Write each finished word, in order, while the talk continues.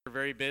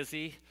Very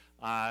busy,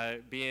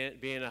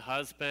 being a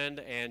husband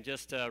and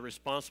just a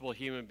responsible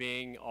human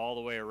being all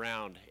the way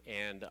around.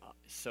 And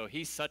so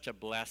he's such a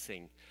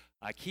blessing.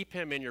 Keep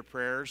him in your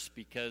prayers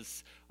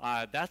because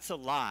that's a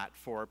lot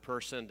for a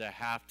person to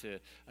have to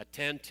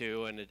attend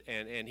to,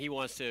 and he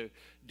wants to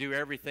do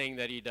everything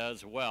that he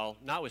does well,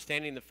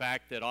 notwithstanding the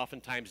fact that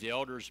oftentimes the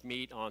elders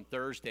meet on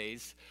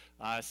Thursdays.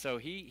 So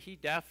he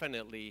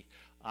definitely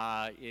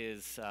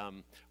is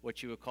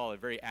what you would call a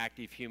very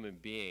active human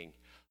being.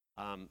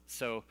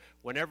 So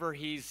whenever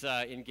he's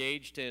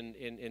engaged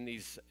in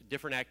these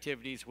different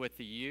activities with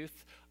the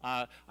youth,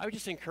 I would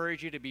just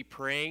encourage you to be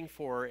praying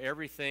for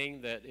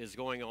everything that is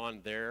going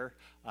on there.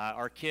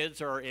 Our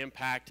kids are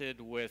impacted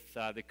with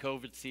the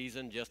COVID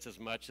season just as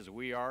much as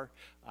we are.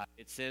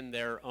 It's in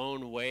their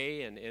own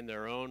way and in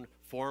their own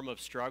form of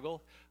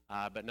struggle,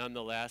 but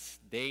nonetheless,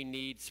 they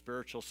need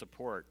spiritual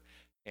support.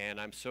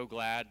 And I'm so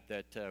glad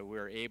that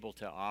we're able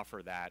to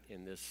offer that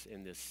in this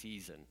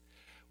season.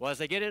 Well, as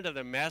I get into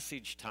the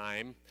message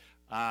time,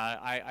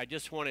 I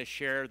just want to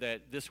share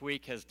that this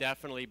week has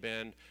definitely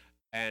been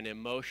an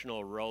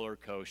emotional roller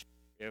coaster,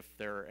 if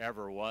there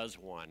ever was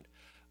one.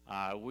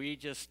 We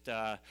just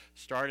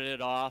started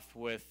it off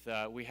with,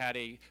 we had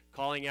a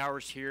calling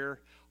hours here,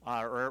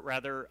 or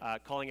rather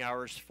calling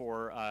hours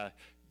for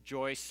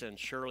Joyce and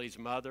Shirley's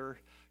mother,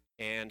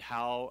 and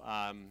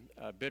how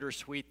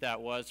bittersweet that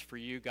was for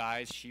you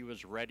guys. She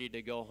was ready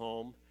to go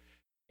home.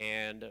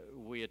 And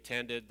we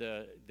attended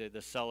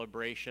the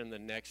celebration the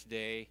next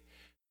day,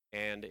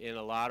 and in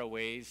a lot of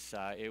ways,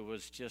 it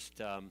was just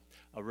a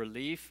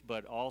relief,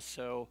 but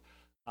also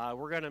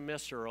we're going to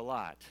miss her a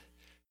lot.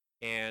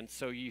 And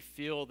so you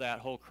feel that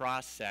whole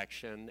cross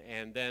section.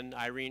 And then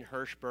Irene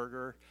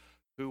Hirschberger,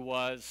 who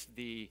was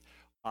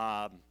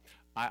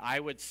I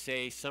would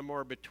say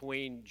somewhere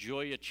between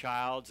Julia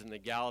Childs and the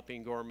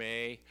Galloping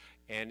Gourmet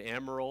and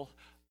Emerald.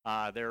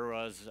 There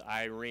was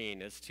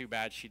Irene. It's too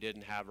bad she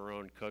didn't have her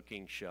own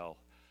cooking show,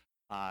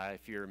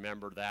 if you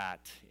remember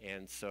that.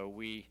 And so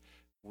we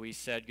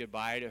said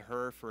goodbye to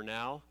her for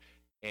now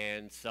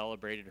and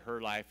celebrated her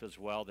life as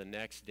well the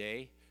next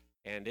day.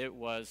 And it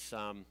was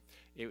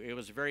it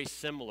was very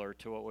similar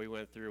to what we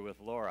went through with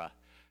Laura.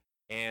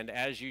 And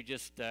as you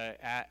just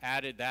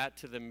added that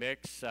to the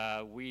mix,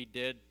 we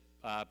did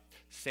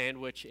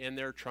sandwich in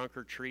their trunk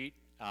or treat.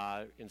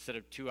 Instead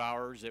of 2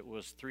 hours, it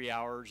was 3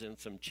 hours and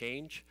some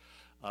change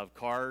of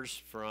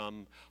cars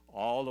from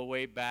all the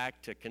way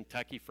back to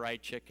Kentucky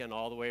Fried Chicken,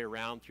 all the way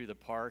around through the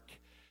park.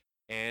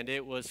 And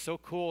it was so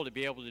cool to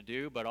be able to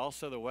do, but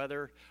also the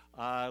weather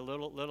a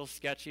little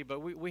sketchy, but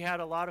we had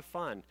a lot of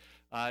fun.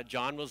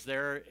 John was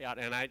there,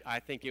 and I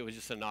think it was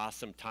just an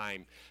awesome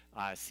time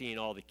seeing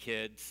all the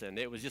kids, and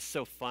it was just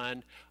so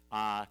fun.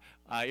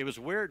 It was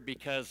weird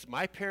because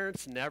my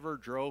parents never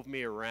drove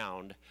me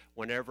around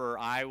whenever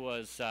I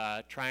was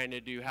trying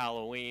to do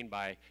Halloween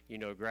by,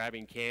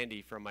 grabbing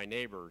candy from my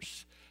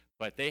neighbors.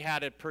 But they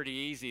had it pretty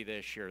easy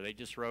this year. They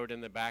just rode in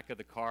the back of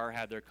the car,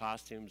 had their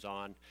costumes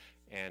on,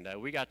 and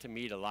we got to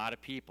meet a lot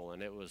of people,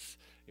 and it was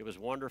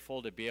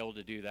wonderful to be able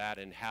to do that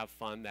and have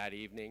fun that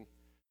evening.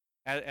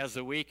 As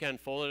the week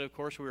unfolded, of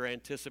course, we were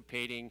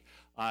anticipating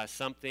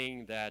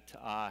something that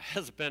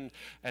has been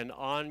an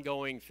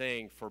ongoing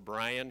thing for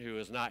Brian, who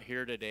is not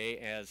here today,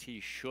 as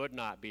he should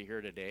not be here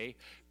today,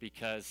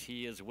 because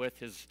he is with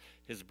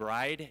his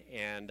bride,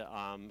 and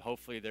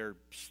hopefully they're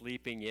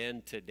sleeping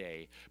in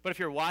today. But if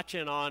you're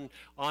watching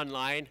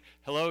online,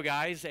 hello,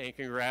 guys, and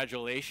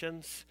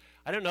congratulations.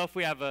 I don't know if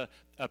we have a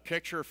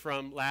picture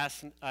from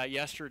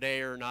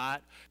yesterday or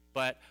not,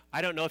 but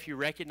I don't know if you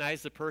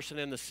recognize the person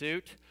in the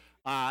suit.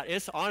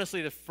 It's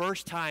honestly the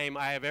first time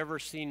I have ever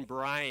seen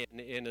Brian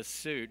in a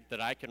suit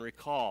that I can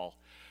recall.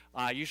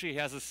 Usually he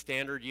has a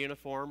standard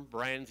uniform,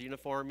 Brian's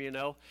uniform,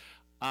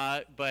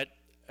 but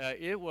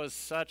it was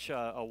such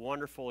a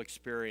wonderful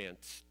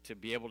experience to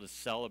be able to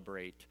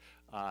celebrate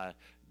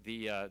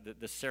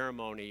the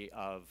ceremony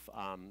of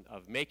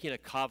making a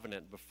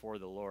covenant before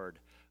the Lord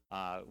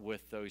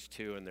with those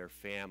two and their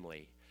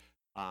family.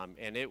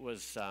 And it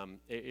was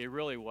it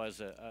really was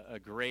a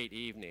great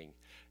evening.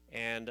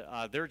 And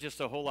there are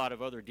just a whole lot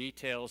of other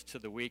details to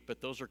the week,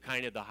 but those are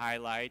kind of the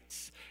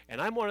highlights.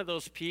 And I'm one of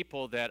those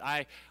people that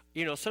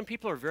some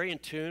people are very in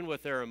tune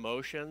with their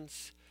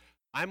emotions.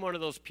 I'm one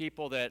of those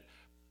people that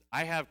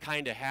I have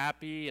kind of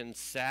happy and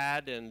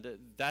sad, and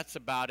that's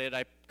about it.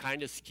 I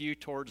kind of skew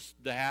towards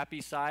the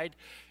happy side.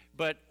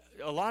 But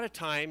a lot of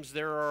times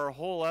there are a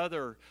whole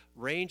other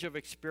range of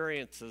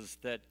experiences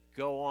that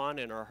go on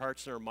in our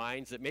hearts and our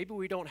minds that maybe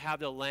we don't have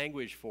the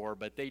language for,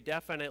 but they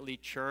definitely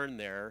churn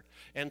there.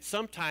 And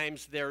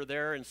sometimes they're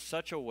there in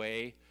such a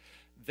way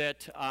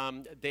that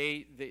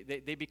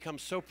they become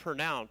so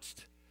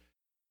pronounced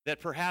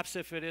that perhaps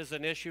if it is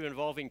an issue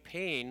involving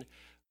pain,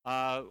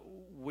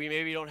 we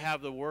maybe don't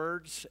have the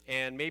words,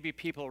 and maybe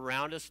people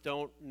around us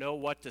don't know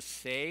what to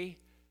say.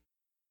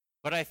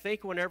 But I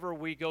think whenever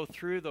we go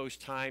through those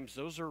times,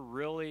 those are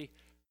really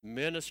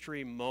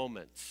ministry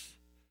moments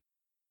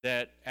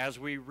that as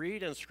we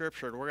read in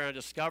Scripture, and we're going to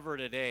discover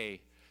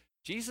today,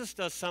 Jesus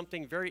does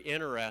something very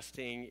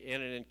interesting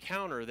in an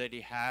encounter that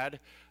he had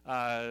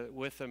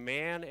with a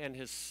man and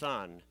his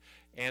son.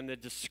 And the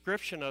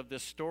description of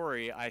this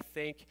story, I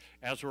think,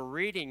 as we're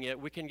reading it,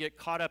 we can get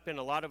caught up in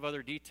a lot of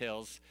other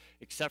details,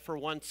 except for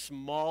one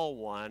small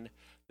one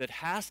that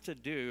has to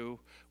do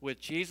with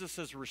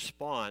Jesus'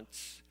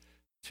 response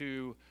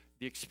to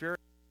the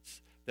experience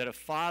that a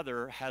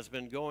father has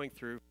been going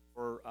through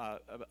for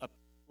a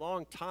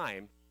long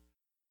time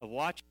of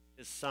watching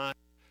his son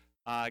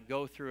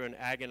go through an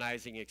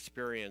agonizing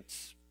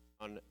experience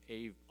on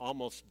a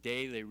almost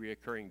daily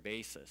reoccurring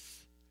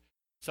basis.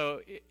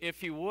 So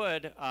if you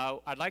would,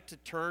 I'd like to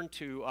turn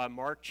to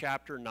Mark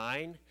chapter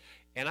 9,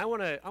 and I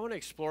want to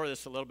explore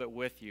this a little bit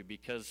with you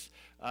because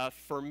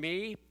for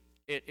me,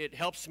 it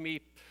helps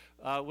me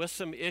with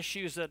some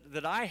issues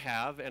that I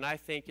have, and I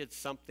think it's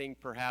something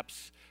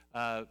perhaps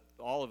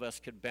all of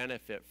us could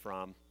benefit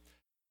from.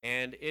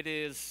 And it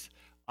is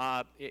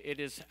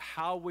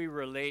how we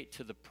relate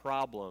to the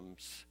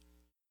problems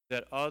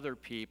that other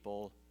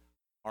people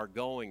are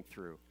going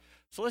through.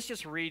 So let's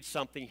just read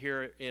something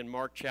here in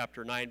Mark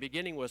chapter 9,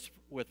 beginning with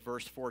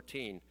verse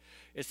 14.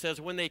 It says,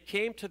 "When they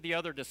came to the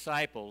other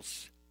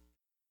disciples,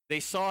 they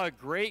saw a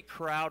great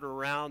crowd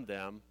around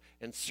them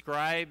and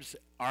scribes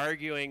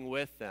arguing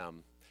with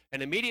them.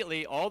 And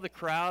immediately all the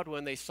crowd,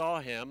 when they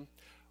saw him,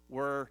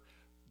 were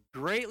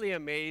greatly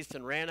amazed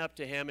and ran up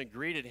to him and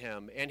greeted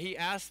him. And he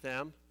asked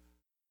them,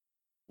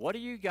 why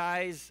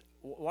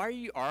are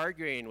you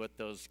arguing with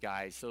those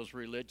guys, those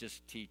religious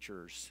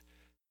teachers?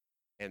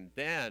 And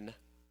then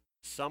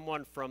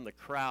someone from the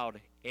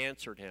crowd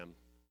answered him,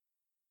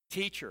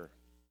 Teacher,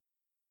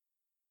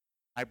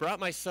 I brought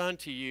my son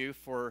to you,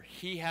 for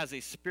he has a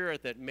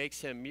spirit that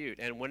makes him mute.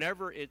 And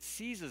whenever it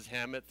seizes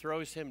him, it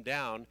throws him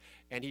down,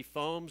 and he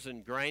foams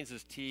and grinds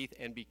his teeth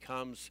and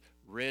becomes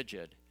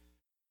rigid.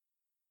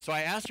 So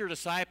I asked your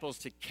disciples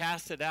to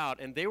cast it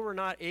out, and they were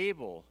not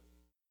able.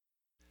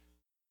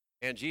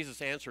 And Jesus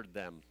answered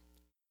them,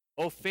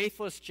 O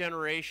faithless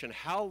generation,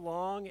 how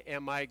long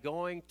am I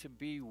going to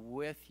be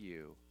with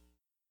you?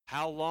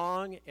 How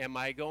long am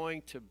I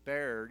going to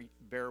bear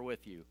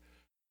with you?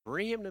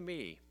 Bring him to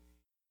me.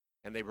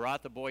 And they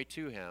brought the boy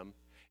to him.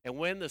 And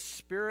when the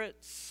spirit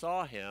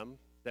saw him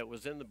that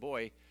was in the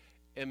boy,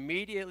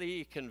 immediately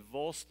he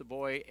convulsed the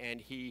boy,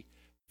 and he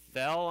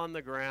fell on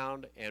the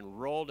ground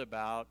and rolled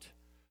about,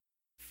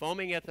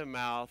 foaming at the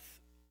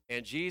mouth.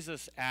 And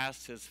Jesus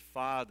asked his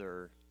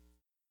father,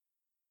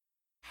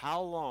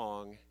 how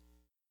long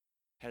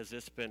has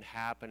this been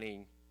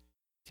happening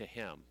to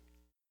him?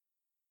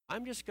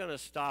 I'm just going to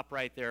stop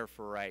right there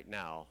for right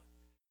now,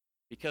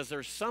 because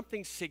there's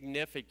something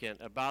significant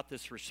about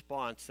this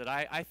response that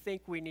I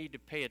think we need to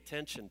pay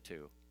attention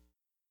to.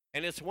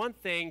 And it's one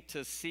thing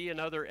to see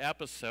another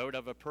episode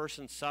of a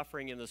person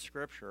suffering in the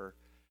scripture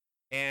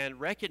and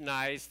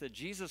recognize that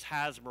Jesus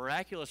has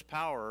miraculous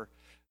power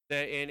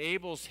that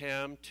enables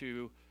him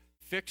to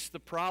fix the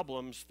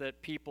problems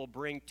that people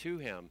bring to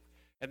him.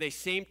 And they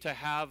seem to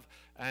have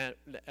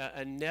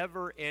a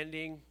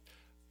never-ending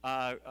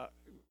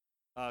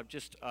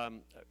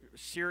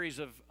series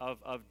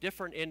of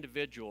different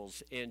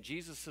individuals in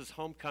Jesus'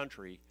 home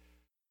country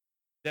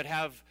that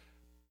have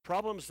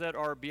problems that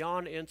are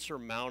beyond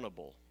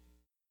insurmountable.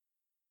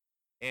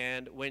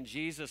 And when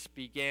Jesus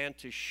began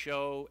to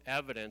show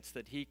evidence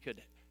that he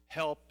could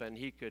help and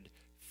he could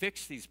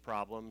fix these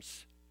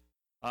problems,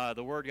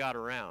 the word got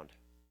around.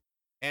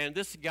 And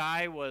this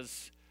guy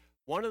was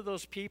one of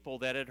those people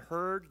that had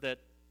heard that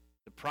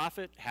the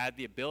prophet had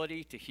the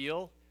ability to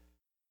heal,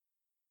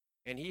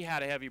 and he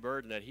had a heavy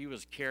burden that he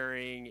was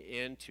carrying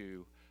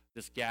into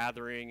this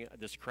gathering,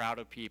 this crowd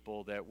of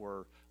people that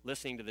were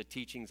listening to the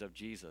teachings of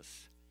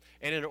Jesus.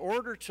 And in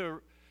order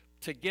to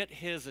get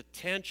his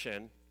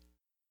attention,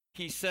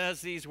 he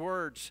says these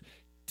words,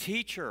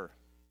 Teacher.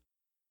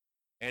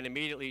 And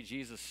immediately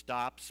Jesus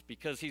stops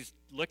because he's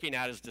looking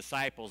at his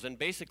disciples, and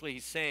basically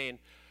he's saying,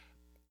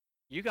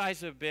 you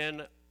guys have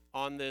been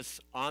on this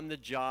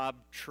on-the-job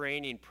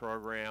training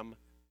program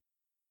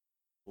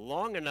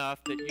long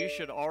enough that you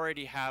should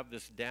already have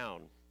this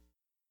down.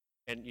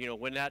 And you know,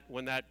 when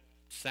that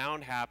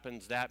sound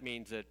happens, that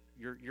means that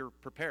you're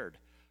prepared.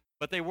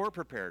 But they were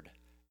prepared.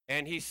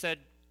 And he said,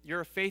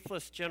 you're a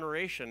faithless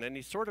generation, and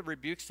he sort of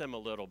rebukes them a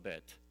little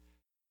bit.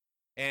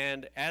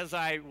 And as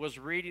I was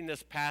reading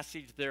this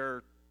passage, there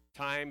are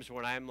times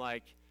when I'm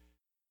like,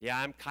 yeah,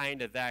 I'm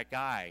kind of that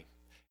guy.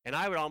 And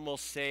I would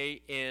almost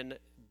say in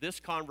this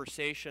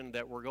conversation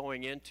that we're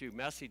going into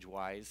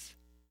message-wise,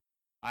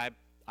 I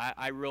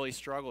really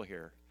struggle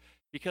here.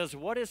 Because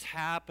what is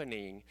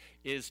happening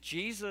is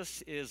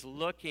Jesus is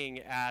looking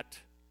at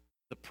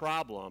the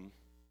problem,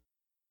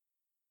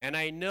 and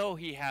I know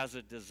he has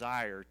a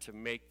desire to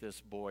make this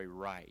boy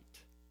right.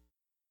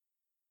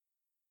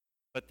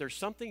 But there's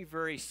something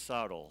very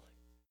subtle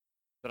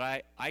that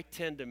I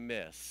tend to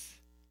miss,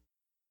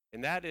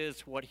 and that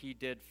is what he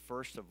did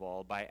first of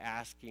all by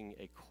asking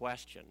a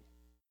question.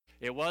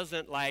 It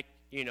wasn't like,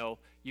 you know,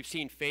 you've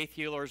seen faith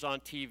healers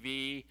on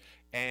TV,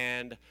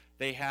 and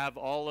they have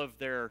all of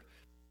their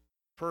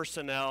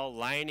personnel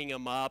lining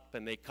them up,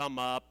 and they come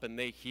up and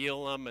they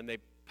heal them and they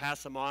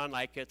pass them on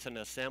like it's an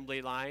assembly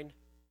line.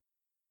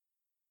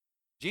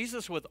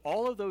 Jesus, with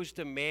all of those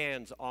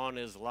demands on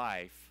his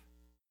life,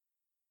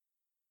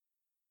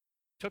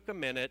 took a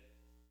minute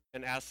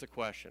and asked the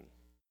question,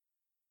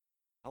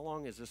 how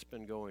long has this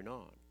been going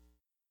on?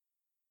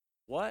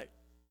 What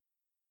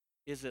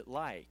is it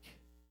like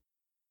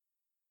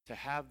to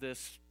have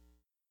this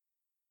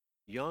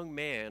young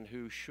man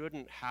who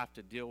shouldn't have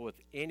to deal with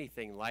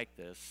anything like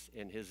this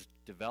in his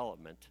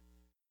development?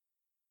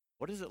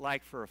 What is it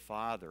like for a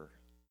father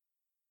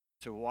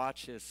to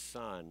watch his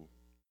son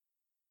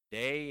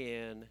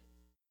day in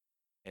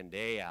and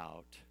day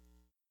out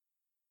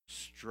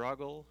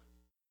struggle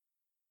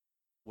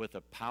with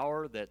a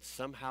power that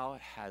somehow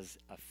has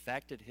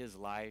affected his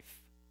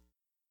life,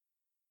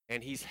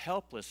 and he's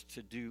helpless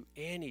to do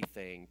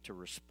anything to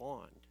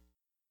respond?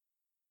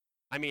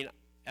 I mean,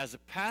 as a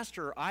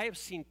pastor, I have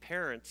seen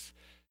parents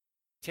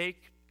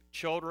take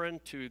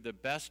children to the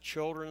best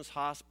children's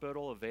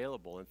hospital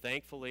available, and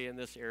thankfully in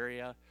this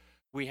area,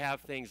 we have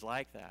things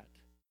like that.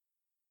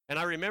 And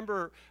I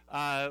remember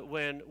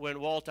when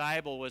Walt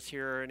Eibel was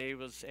here,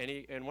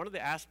 and one of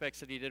the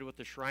aspects that he did with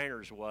the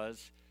Shriners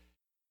was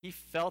he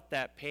felt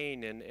that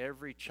pain in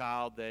every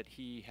child that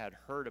he had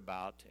heard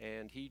about,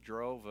 and he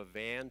drove a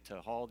van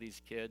to haul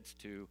these kids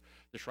to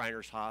the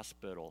Shriners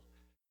Hospital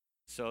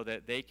so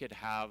that they could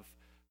have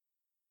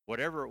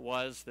whatever it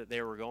was that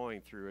they were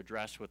going through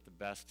addressed with the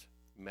best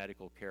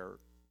medical care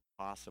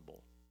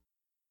possible.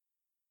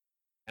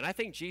 And I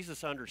think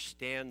Jesus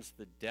understands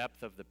the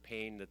depth of the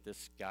pain that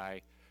this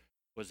guy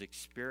was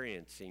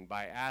experiencing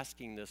by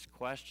asking this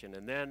question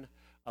and then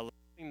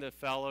allowing the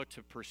fellow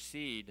to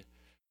proceed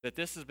that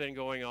this has been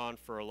going on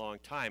for a long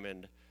time.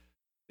 And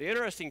the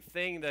interesting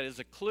thing that is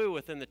a clue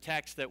within the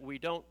text that we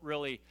don't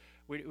really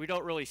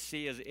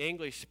see as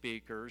English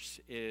speakers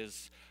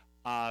is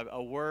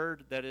a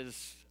word that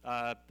is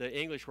the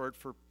English word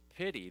for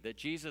pity, that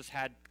Jesus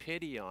had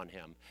pity on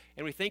him.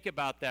 And we think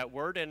about that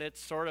word, and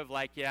it's sort of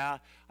like, yeah,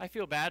 I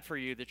feel bad for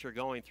you that you're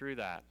going through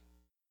that.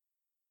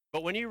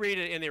 But when you read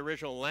it in the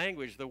original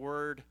language, the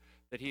word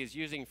that he is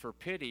using for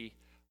pity,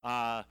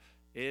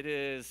 it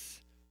is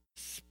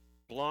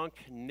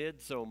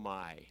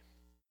splanchnizomai.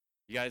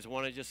 You guys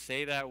want to just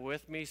say that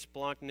with me,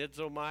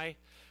 splanchnizomai?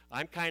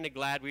 I'm kind of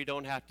glad we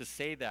don't have to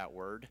say that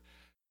word.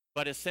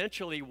 But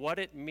essentially what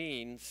it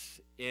means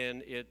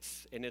in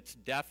its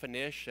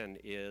definition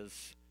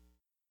is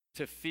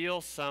to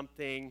feel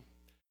something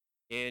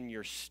in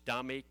your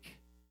stomach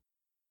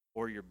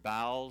or your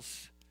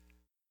bowels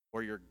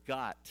or your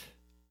gut,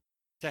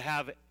 to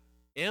have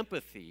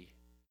empathy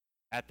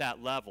at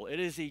that level. It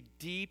is a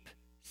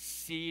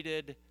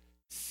deep-seated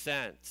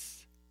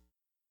sense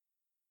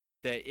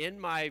that in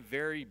my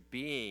very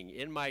being,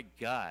 in my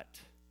gut,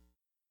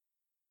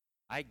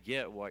 I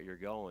get what you're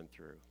going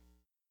through.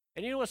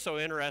 And you know what's so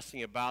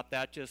interesting about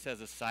that, just as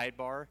a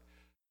sidebar?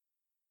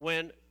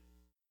 When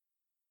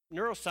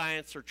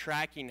neuroscience are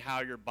tracking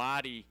how your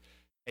body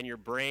and your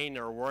brain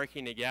are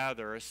working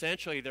together,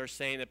 essentially they're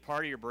saying that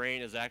part of your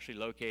brain is actually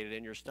located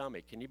in your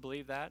stomach. Can you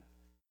believe that?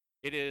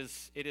 It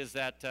is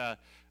that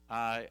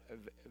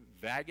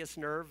vagus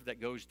nerve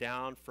that goes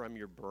down from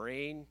your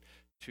brain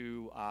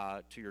to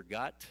your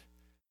gut.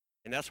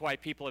 And that's why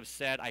people have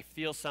said, I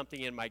feel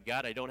something in my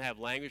gut. I don't have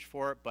language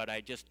for it, but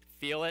I just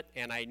feel it,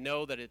 and I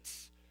know that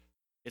it's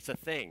a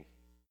thing.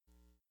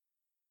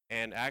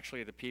 And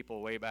actually, the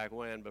people way back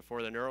when,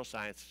 before the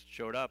neuroscience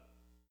showed up,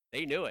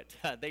 they knew it.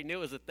 They knew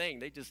it was a thing.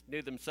 They just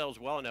knew themselves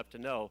well enough to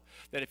know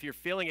that if you're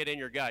feeling it in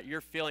your gut, you're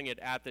feeling it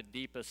at the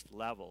deepest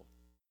level.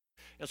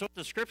 And so what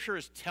the scripture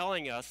is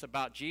telling us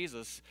about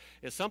Jesus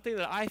is something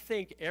that I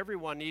think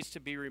everyone needs to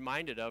be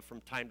reminded of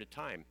from time to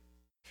time.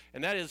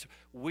 And that is,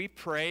 we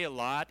pray a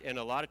lot, and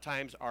a lot of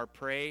times our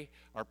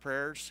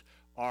prayers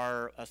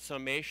are a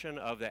summation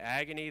of the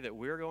agony that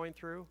we're going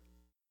through,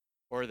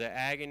 or the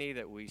agony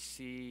that we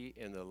see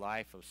in the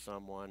life of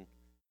someone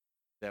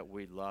that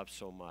we love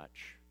so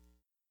much.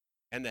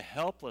 And the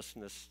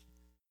helplessness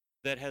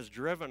that has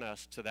driven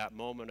us to that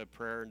moment of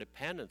prayer and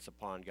dependence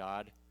upon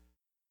God,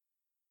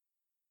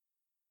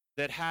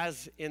 that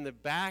has in the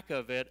back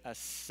of it a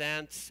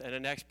sense and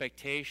an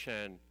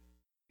expectation,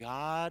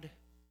 God,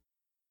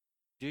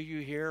 do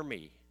you hear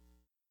me?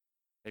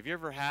 Have you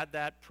ever had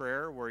that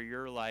prayer where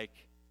you're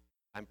like,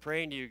 I'm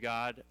praying to you,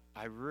 God,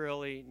 I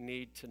really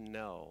need to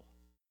know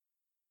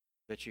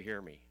that you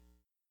hear me,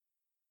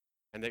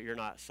 and that you're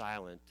not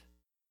silent,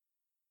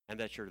 and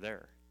that you're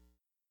there.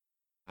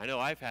 I know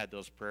I've had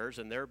those prayers,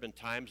 and there have been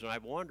times when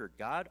I've wondered,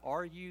 God,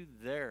 are you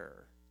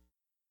there?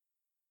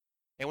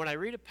 And when I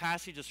read a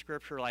passage of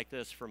scripture like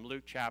this from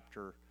Mark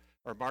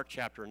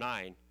chapter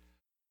 9,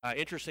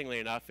 interestingly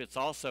enough, it's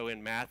also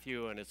in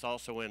Matthew and it's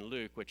also in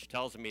Luke, which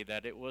tells me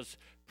that it was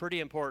pretty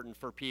important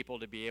for people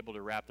to be able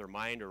to wrap their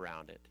mind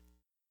around it.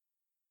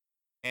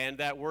 And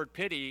that word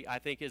pity, I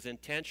think, is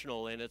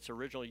intentional in its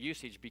original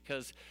usage,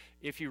 because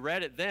if you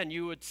read it then,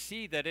 you would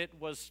see that it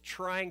was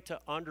trying to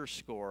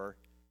underscore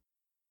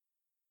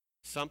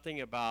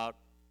something about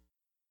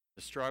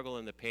the struggle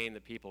and the pain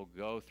that people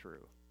go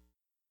through.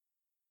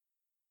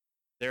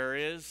 There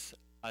is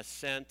a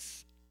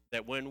sense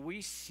that when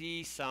we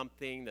see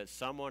something that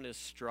someone is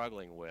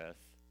struggling with,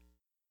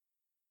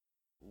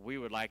 we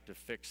would like to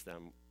fix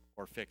them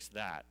or fix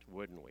that,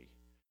 wouldn't we?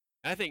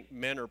 I think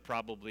men are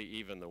probably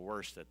even the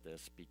worst at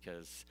this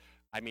because,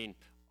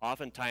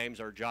 oftentimes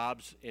our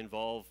jobs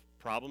involve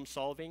problem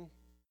solving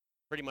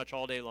pretty much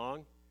all day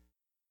long.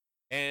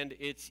 And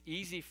it's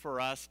easy for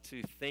us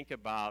to think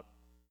about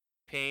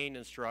pain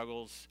and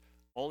struggles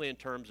only in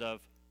terms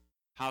of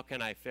how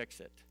can I fix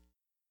it?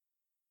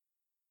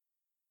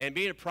 And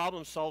being a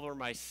problem solver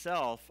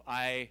myself,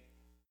 I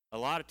a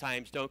lot of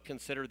times don't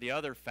consider the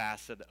other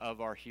facet of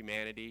our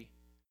humanity,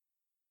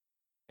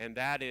 and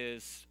that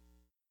is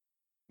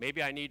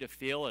maybe I need to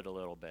feel it a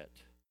little bit.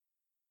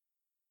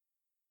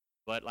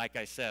 But like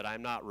I said,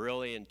 I'm not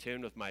really in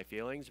tune with my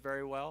feelings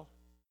very well.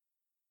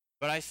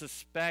 But I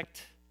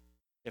suspect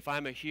if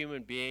I'm a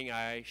human being,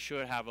 I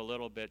should have a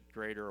little bit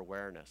greater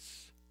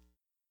awareness.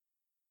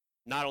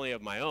 Not only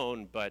of my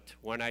own, but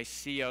when I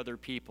see other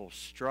people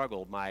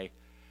struggle, my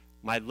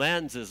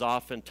lens is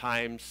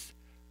oftentimes,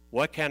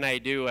 what can I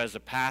do as a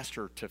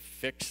pastor to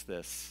fix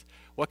this?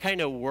 What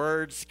kind of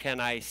words can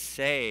I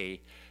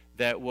say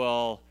that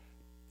will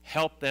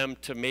help them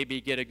to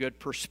maybe get a good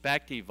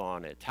perspective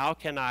on it? How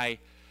can I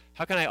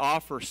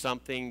offer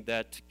something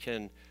that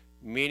can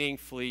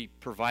meaningfully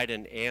provide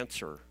an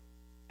answer?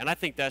 And I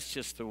think that's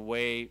just the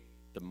way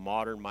the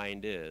modern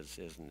mind is,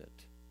 isn't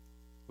it?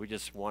 We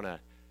just want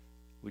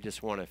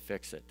to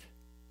fix it.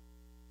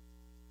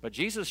 But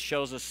Jesus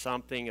shows us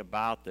something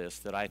about this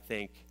that I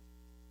think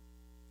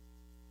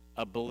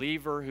a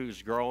believer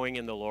who's growing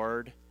in the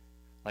Lord,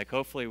 like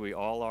hopefully we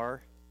all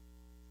are,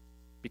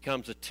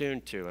 becomes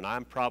attuned to. And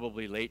I'm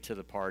probably late to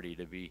the party,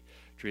 to be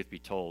truth be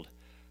told.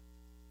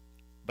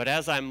 But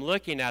as I'm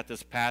looking at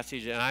this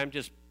passage and I'm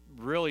just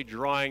really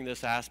drawing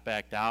this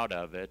aspect out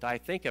of it, I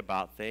think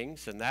about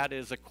things, and that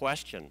is a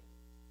question.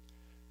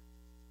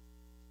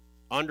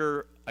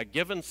 Under a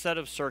given set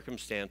of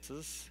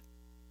circumstances,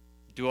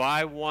 do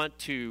I want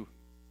to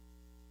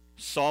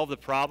solve the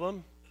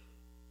problem,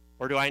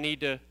 or do I need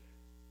to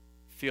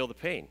feel the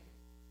pain?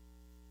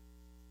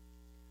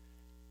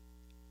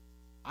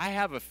 I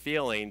have a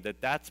feeling that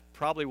that's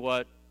probably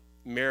what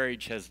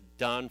marriage has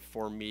done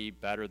for me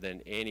better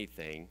than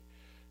anything,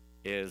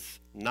 is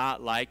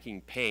not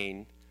liking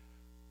pain.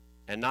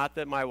 And not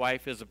that my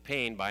wife is a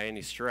pain by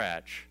any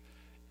stretch.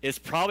 It's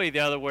probably the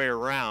other way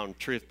around,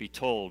 truth be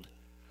told.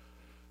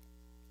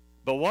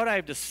 But what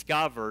I've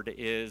discovered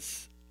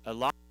is a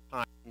lot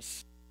of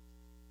times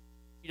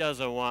she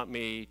doesn't want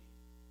me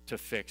to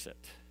fix it.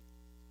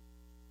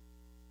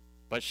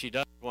 But she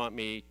does want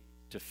me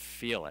to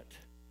feel it.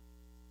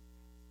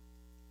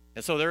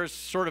 And so there's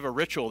sort of a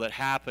ritual that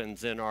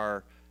happens in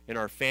our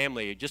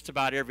family just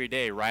about every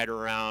day right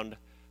around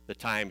the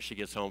time she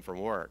gets home from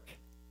work.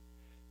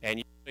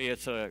 And usually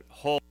it's a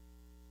whole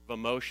of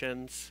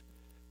emotions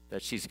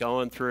that she's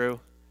going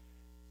through.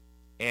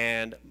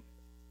 And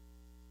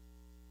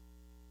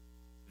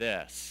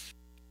this,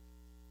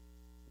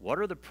 what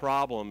are the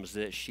problems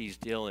that she's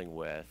dealing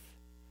with,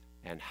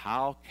 and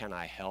how can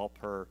I help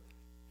her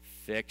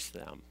fix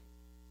them?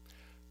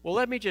 Well,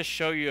 let me just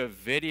show you a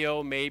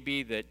video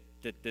maybe that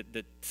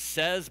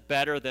says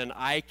better than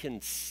I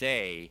can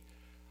say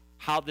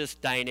how this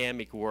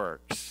dynamic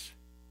works.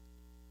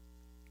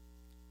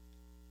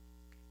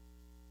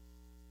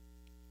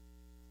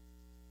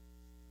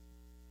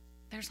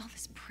 There's all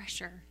this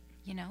pressure,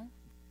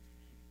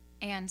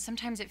 and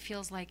sometimes it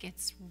feels like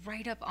it's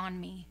right up on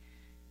me,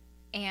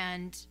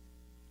 and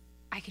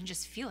I can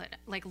just feel it,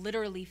 like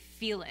literally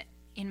feel it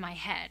in my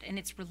head, and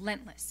it's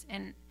relentless,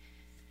 and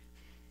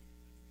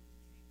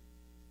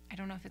I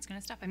don't know if it's going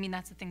to stop.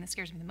 That's the thing that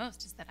scares me the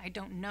most, is that I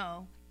don't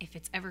know if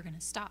it's ever going to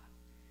stop.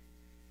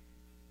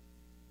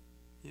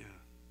 Yeah.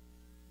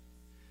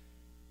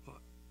 Well,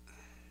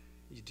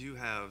 you do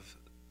have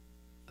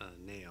a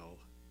nail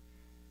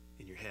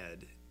in your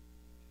head.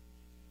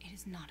 It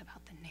is not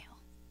about the nail.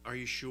 Are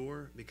you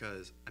sure?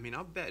 Because,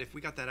 I'll bet if we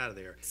got that out of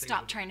there...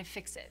 Stop trying to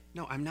fix it.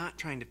 No, I'm not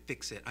trying to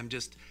fix it. I'm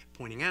just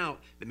pointing out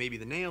that maybe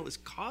the nail is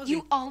causing...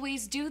 You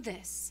always do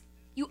this.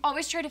 You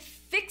always try to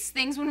fix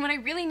things when what I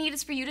really need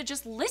is for you to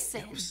just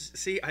listen. No,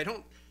 see, I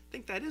don't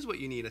think that is what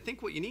you need. I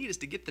think what you need is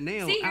to get the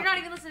nail See, you're out. not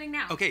even listening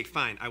now. Okay,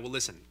 fine. I will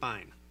listen.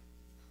 Fine.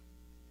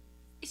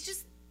 It's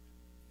just...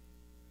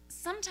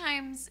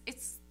 Sometimes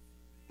it's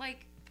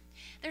like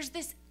there's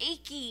this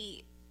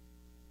achy...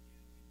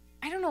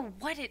 I don't know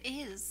what it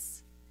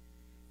is.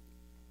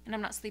 And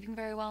I'm not sleeping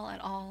very well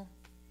at all.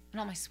 And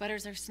all my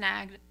sweaters are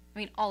snagged.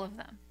 All of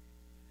them.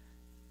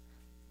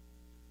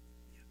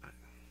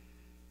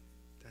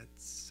 That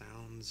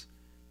sounds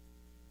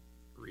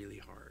really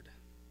hard.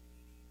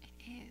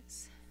 It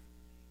is.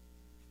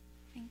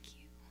 Thank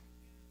you.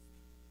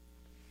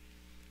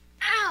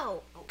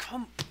 Ow! Oh,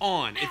 come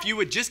on. Ow. If you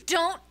would just...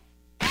 Don't...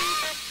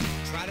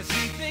 Try to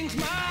see things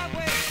my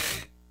way.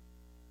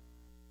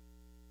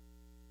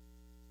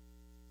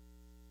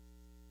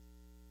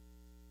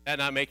 That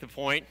not make the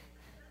point?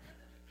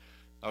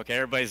 Okay,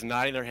 everybody's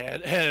nodding their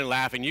head and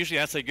laughing. Usually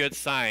that's a good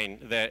sign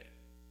that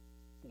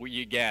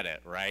you get it,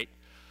 right?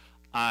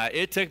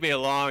 It took me a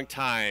long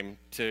time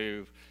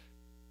to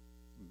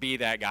be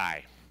that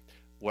guy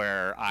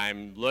where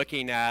I'm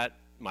looking at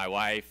my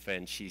wife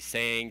and she's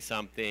saying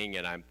something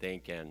and I'm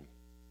thinking,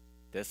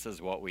 this is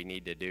what we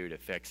need to do to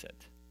fix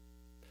it.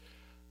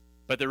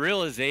 But the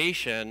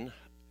realization,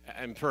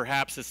 and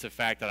perhaps it's the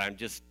fact that I'm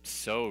just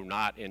so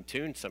not in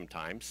tune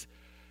sometimes,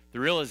 the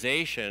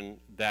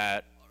realization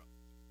that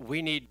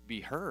we need to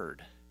be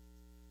heard.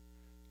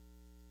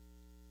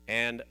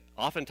 And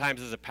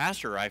oftentimes as a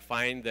pastor, I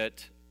find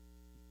that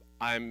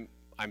I'm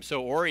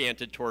so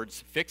oriented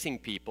towards fixing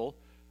people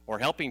or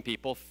helping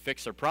people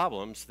fix their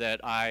problems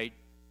that I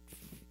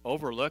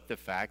overlook the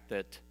fact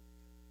that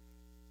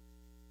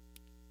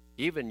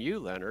even you,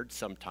 Leonard,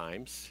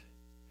 sometimes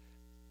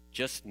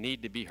just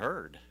need to be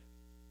heard.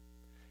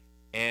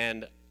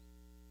 And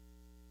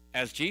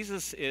as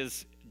Jesus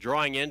is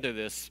drawing into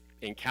this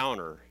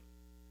encounter,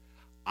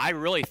 I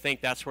really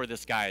think that's where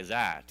this guy is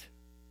at.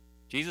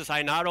 Jesus,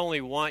 I not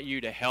only want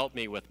you to help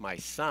me with my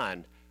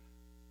son,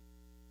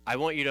 I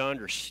want you to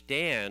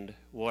understand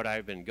what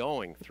I've been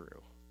going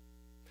through.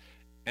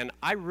 And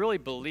I really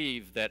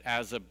believe that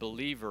as a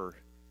believer,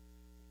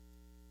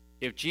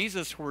 if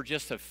Jesus were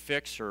just a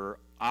fixer,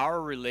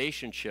 our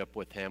relationship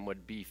with him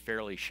would be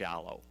fairly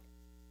shallow.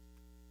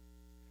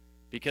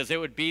 Because it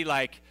would be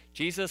like,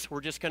 Jesus,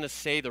 we're just going to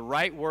say the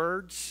right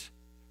words,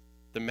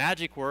 the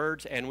magic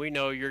words, and we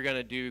know you're going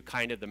to do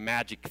kind of the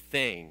magic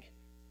thing.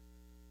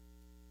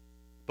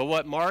 But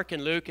what Mark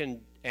and Luke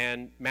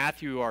and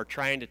Matthew are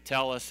trying to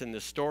tell us in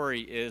the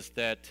story is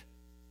that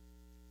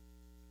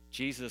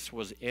Jesus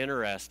was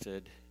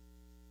interested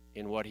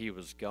in what he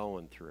was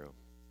going through.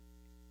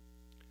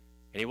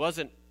 And he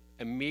wasn't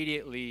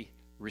immediately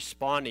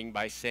responding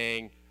by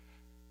saying,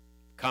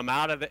 come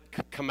out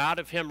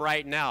of him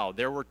right now.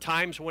 There were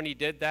times when he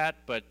did that,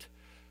 but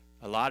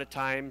a lot of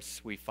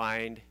times we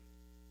find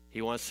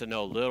he wants to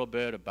know a little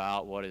bit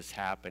about what is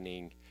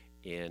happening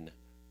in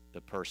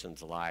the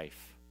person's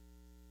life.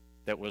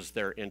 That was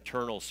their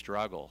internal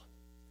struggle.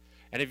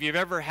 And if you've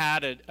ever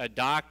had a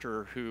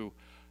doctor who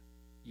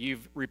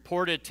you've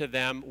reported to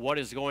them what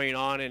is going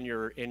on in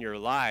your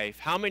life,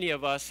 how many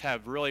of us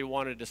have really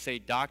wanted to say,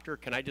 doctor,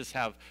 can I just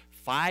have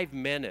 5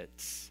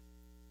 minutes?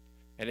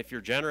 And if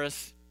you're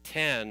generous,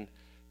 10,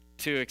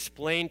 to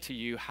explain to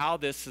you how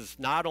this has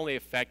not only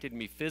affected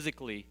me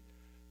physically,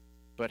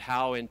 but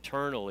how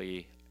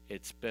internally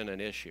it's been an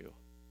issue.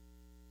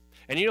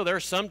 And you know, there are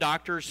some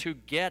doctors who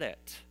get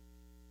it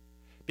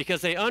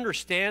because they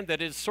understand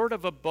that it's sort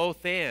of a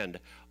both and.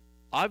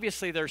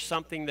 Obviously, there's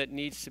something that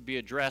needs to be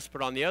addressed,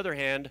 but on the other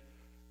hand,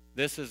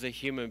 this is a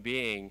human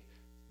being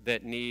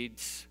that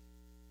needs,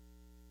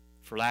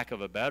 for lack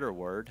of a better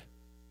word,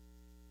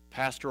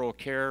 pastoral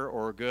care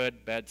or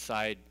good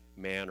bedside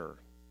manner.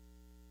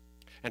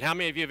 And how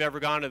many of you have ever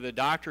gone to the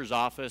doctor's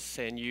office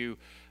and you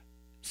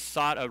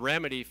sought a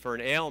remedy for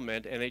an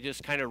ailment and they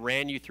just kind of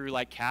ran you through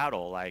like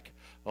cattle, like,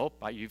 oh,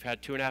 you've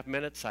had 2.5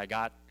 minutes, I've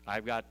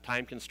got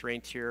time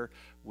constraints here,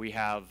 we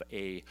have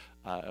a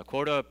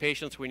quota of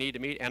patients we need to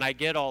meet, and I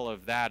get all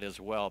of that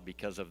as well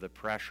because of the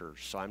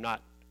pressures, so I'm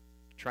not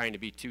trying to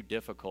be too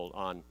difficult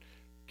on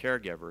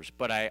caregivers,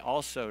 but I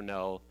also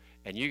know,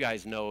 and you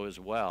guys know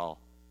as well,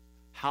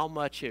 how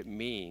much it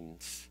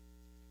means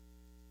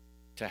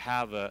to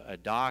have a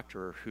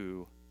doctor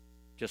who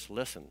just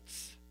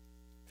listens.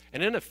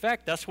 And in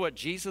effect, that's what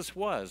Jesus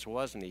was,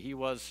 wasn't he? He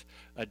was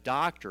a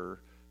doctor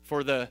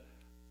for the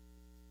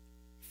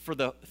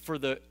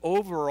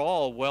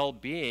overall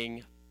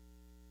well-being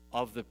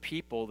of the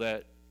people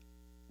that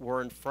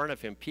were in front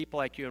of him, people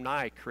like you and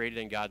I, created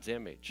in God's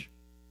image.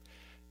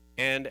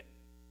 And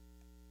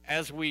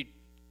as we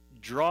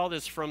draw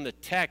this from the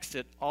text,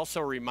 it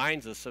also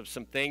reminds us of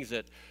some things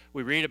that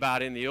we read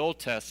about in the Old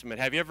Testament.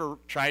 Have you ever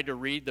tried to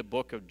read the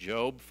book of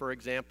Job, for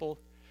example?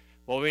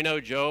 Well, we know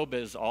Job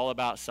is all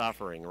about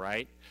suffering,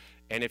 right?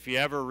 And if you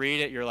ever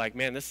read it, you're like,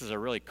 man, this is a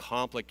really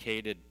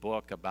complicated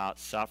book about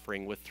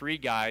suffering with 3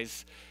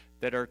 guys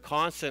that are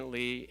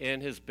constantly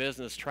in his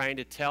business trying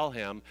to tell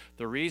him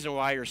the reason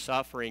why you're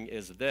suffering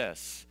is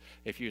this.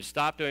 If you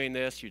stop doing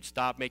this, you'd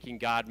stop making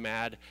God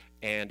mad,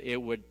 and it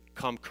would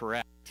come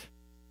correct.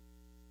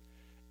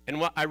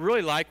 And I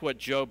really like what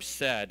Job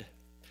said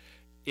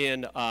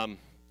in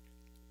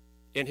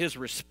his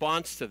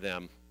response to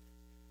them.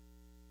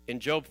 In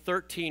Job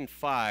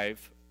 13:5,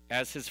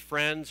 as his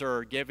friends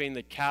are giving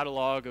the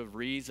catalog of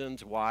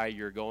reasons why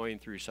you're going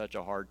through such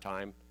a hard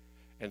time,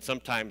 and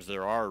sometimes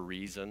there are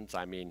reasons.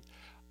 I mean,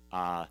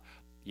 I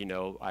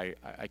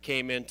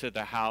came into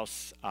the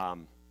house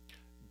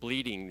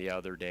bleeding the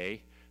other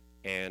day,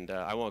 and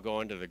I won't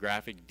go into the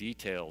graphic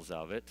details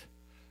of it.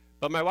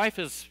 But my wife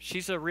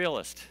she's a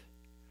realist.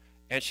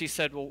 And she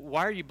said, well,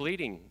 why are you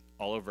bleeding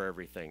all over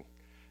everything?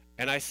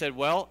 And I said,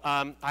 well,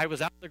 I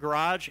was out in the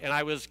garage, and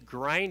I was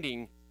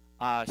grinding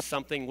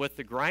something with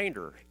the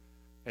grinder.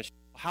 And she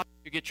said, how did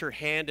you get your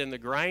hand in the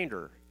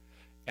grinder?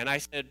 And I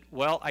said,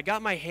 well, I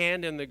got my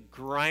hand in the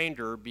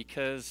grinder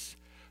because,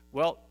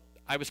 well,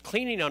 I was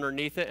cleaning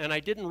underneath it and I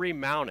didn't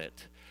remount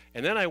it.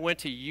 And then I went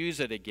to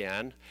use it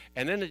again,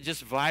 and then it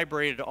just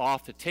vibrated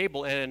off the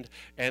table. And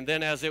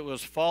then as it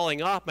was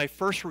falling off, my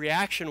first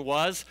reaction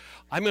was,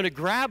 I'm going to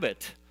grab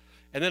it.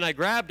 And then I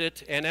grabbed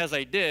it, and as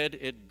I did,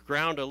 it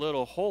ground a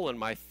little hole in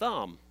my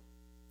thumb.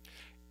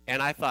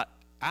 And I thought,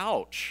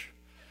 ouch.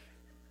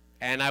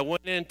 And I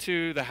went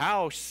into the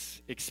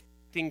house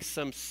expecting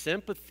some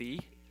sympathy.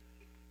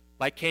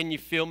 Like, can you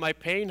feel my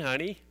pain,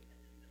 honey?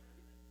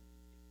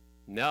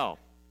 No.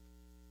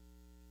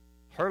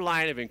 Her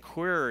line of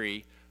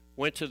inquiry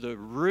went to the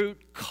root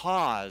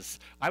cause.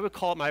 I would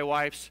call it my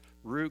wife's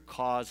root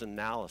cause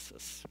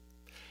analysis.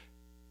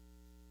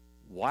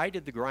 Why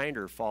did the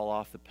grinder fall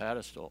off the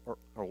pedestal or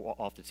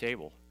off the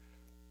table?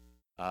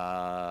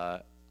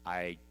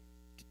 I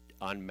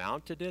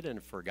unmounted it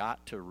and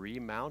forgot to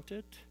remount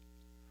it.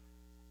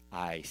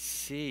 I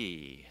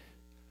see.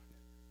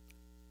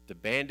 The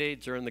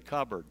Band-Aids are in the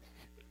cupboard.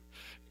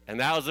 And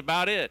that was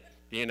about it,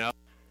 you know.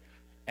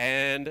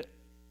 And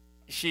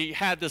she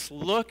had this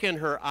look in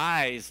her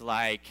eyes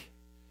like,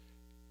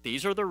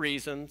 these are the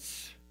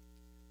reasons.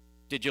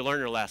 Did you learn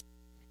your lesson?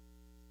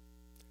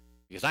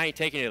 Because I ain't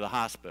taking you to the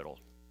hospital.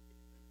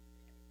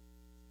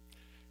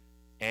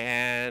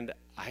 And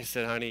I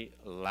said, honey,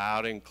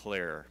 loud and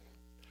clear.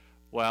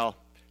 Well,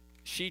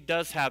 she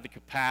does have the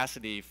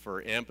capacity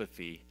for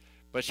empathy,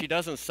 but she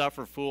doesn't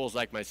suffer fools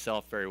like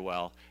myself very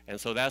well. And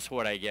so that's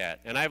what I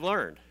get. And I've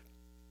learned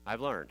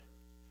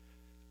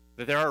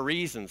that there are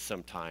reasons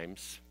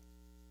sometimes,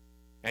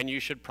 and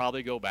you should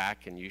probably go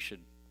back and you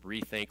should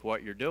rethink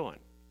what you're doing.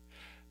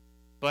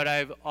 But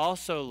I've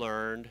also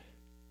learned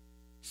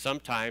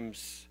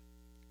sometimes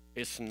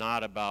it's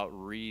not about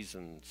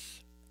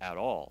reasons at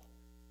all.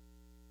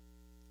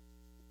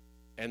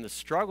 And the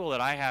struggle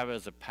that I have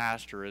as a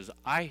pastor is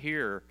I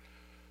hear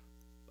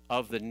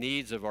of the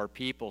needs of our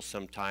people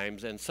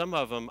sometimes, and some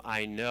of them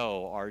I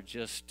know are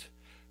just,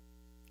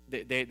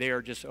 they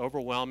are just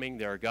overwhelming,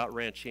 they're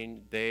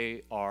gut-wrenching,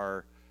 they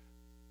are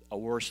a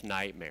worse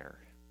nightmare.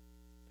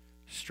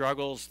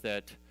 Struggles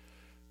that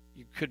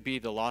could be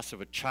the loss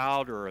of a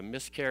child or a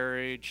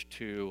miscarriage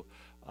to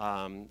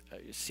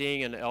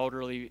seeing an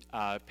elderly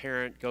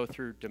parent go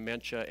through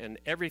dementia and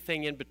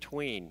everything in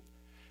between.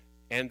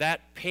 And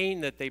that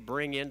pain that they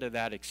bring into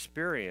that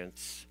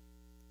experience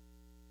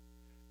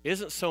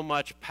isn't so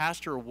much,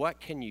 Pastor, what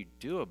can you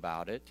do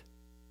about it?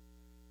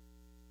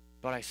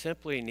 But I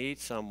simply need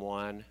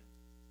someone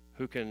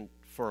who can,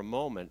 for a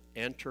moment,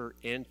 enter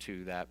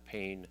into that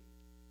pain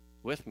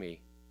with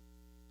me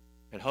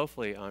and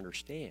hopefully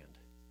understand.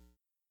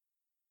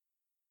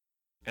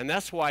 And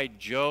that's why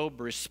Job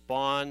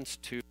responds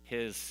to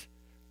his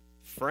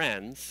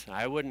friends.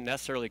 I wouldn't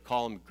necessarily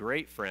call them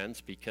great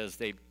friends because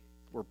they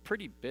were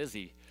pretty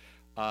busy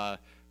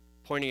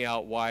pointing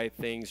out why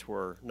things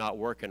were not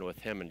working with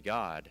him and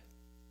God.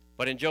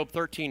 But in Job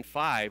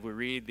 13:5, we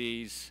read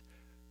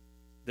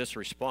this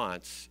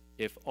response: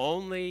 if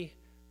only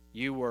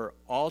you were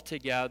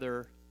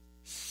altogether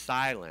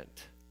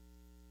silent.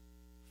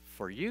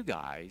 For you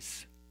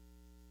guys,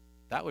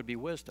 that would be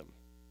wisdom.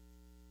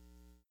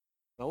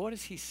 Now, what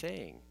is he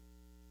saying?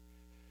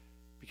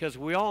 Because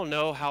we all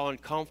know how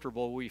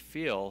uncomfortable we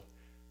feel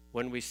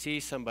when we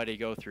see somebody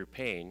go through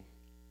pain.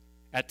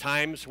 At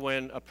times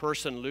when a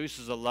person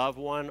loses a loved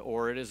one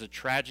or it is a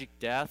tragic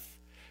death,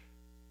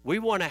 we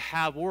want to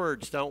have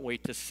words, don't we,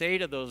 to say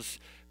to those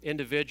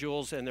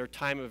individuals in their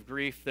time of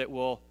grief that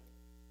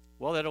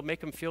that'll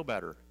make them feel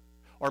better.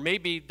 Or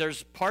maybe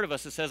there's part of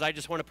us that says, I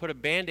just want to put a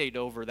Band-Aid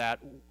over that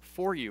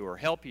for you or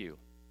help you.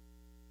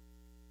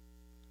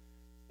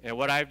 And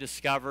what I've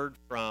discovered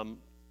from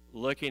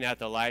looking at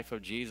the life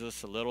of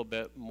Jesus a little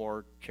bit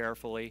more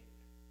carefully,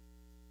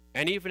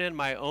 and even in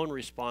my own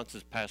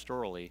responses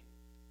pastorally,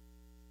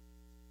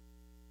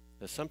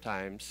 that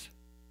sometimes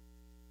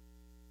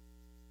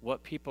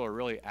what people are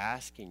really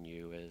asking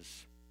you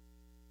is,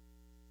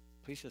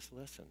 please just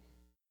listen.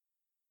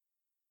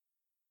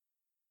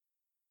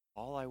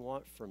 All I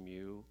want from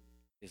you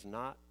is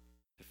not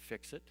to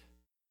fix it,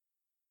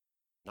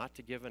 not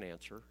to give an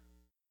answer,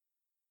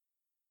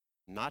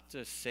 not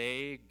to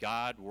say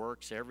God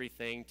works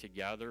everything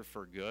together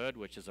for good,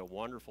 which is a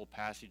wonderful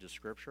passage of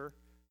Scripture,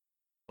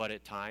 but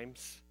at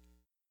times,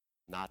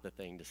 not the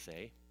thing to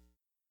say.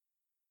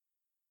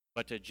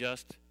 But to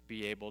just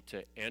be able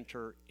to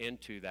enter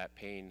into that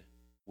pain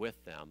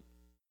with them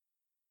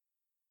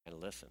and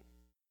listen.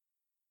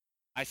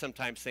 I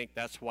sometimes think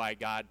that's why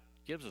God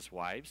gives us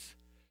wives,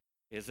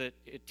 is that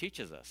it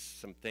teaches us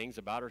some things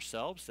about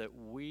ourselves that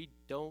we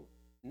don't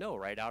know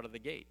right out of the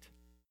gate.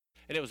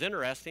 And it was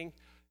interesting,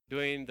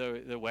 doing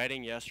the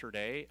wedding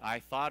yesterday, I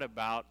thought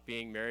about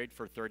being married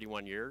for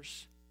 31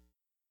 years.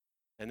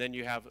 And then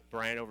you have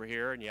Brian over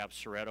here and you have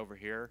Sorette over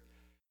here.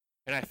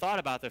 And I thought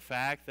about the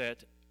fact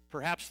that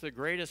perhaps the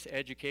greatest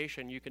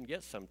education you can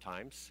get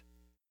sometimes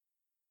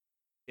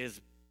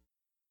is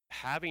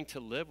having to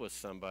live with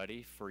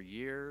somebody for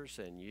years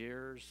and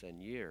years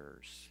and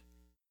years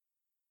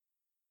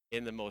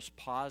in the most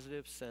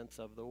positive sense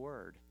of the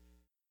word.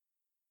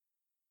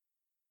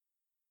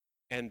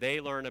 and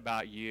they learn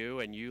about you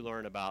and you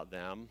learn about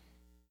them.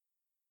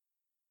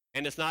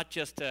 And it's not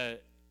just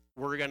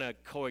we're going to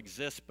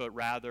coexist, but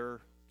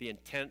rather the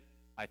intent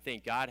I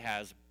think God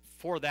has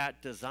for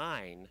that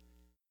design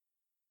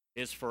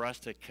is for us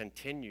to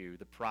continue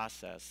the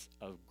process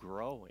of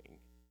growing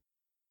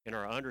in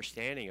our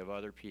understanding of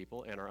other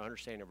people and our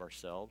understanding of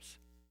ourselves.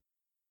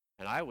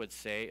 And I would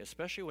say,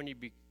 especially when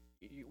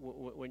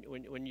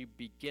you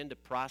begin to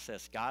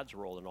process God's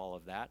role in all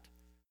of that,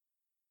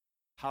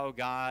 how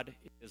God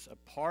is a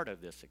part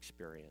of this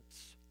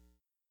experience.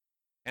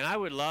 And I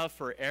would love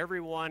for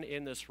everyone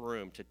in this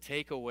room to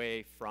take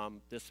away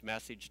from this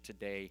message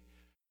today,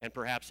 and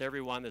perhaps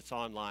everyone that's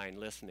online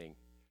listening,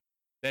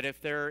 that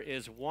if there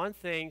is one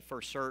thing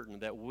for certain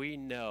that we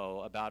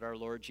know about our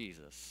Lord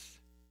Jesus,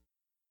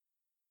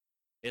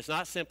 it's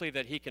not simply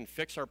that he can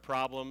fix our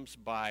problems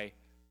by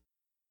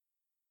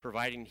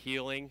providing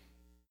healing.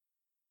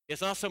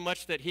 It's not so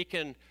much that he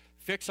can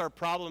fix our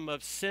problem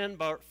of sin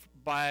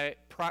by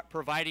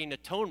providing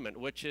atonement,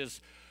 which is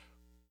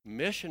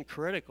mission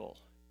critical.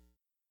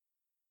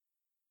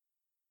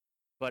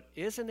 But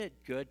isn't it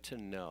good to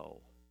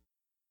know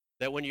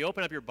that when you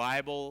open up your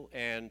Bible,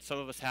 and some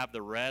of us have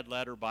the red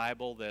letter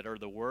Bible that are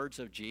the words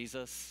of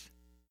Jesus,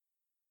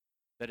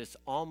 that it's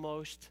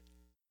almost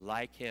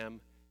like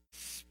him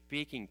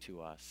speaking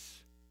to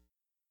us,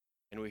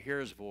 and we hear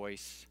his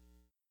voice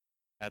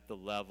at the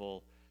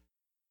level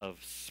of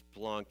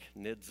splunk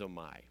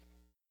nidzomai,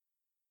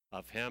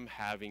 of him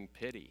having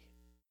pity,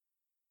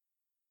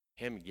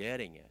 him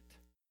getting it,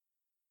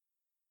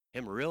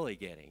 him really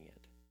getting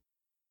it.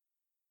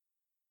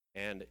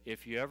 And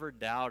if you ever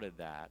doubted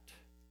that,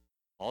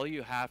 all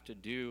you have to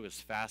do is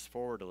fast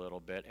forward a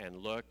little bit and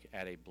look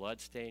at a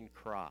bloodstained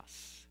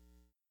cross.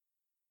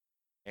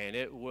 And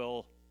it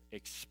will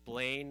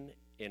explain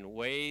in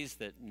ways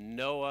that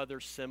no other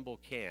symbol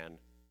can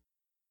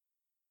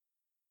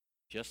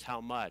just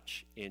how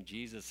much in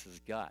Jesus'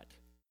 gut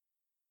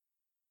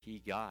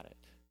he got it.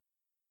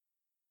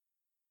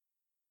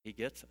 He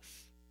gets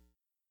us.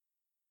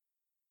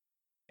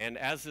 And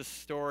as this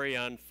story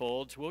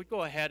unfolds, we'll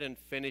go ahead and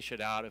finish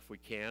it out if we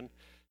can,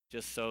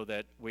 just so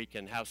that we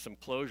can have some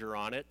closure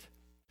on it.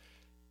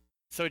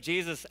 So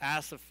Jesus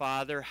asked the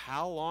Father,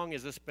 how long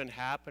has this been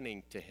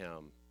happening to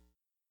him?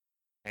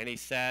 And he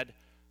said,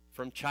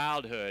 from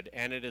childhood,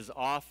 and it has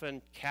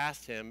often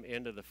cast him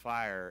into the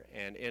fire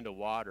and into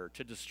water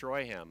to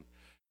destroy him.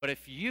 But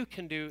if you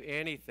can do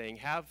anything,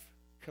 have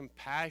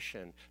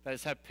compassion, that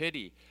is, have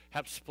pity,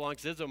 have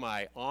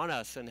splankzizomai on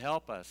us and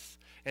help us.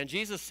 And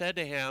Jesus said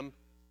to him,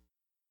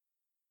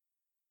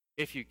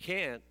 if you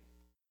can't,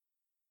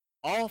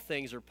 all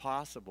things are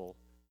possible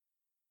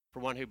for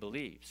one who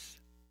believes.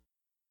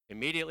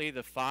 Immediately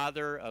the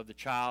father of the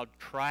child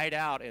cried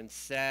out and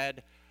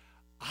said,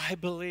 I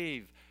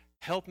believe,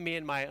 help me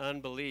in my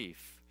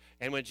unbelief.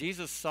 And when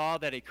Jesus saw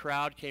that a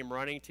crowd came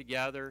running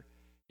together,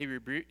 he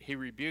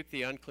rebuked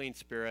the unclean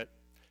spirit,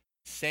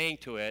 saying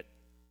to it,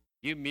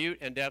 you mute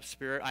and deaf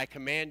spirit, I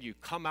command you,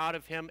 come out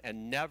of him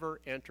and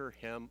never enter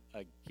him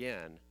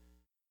again.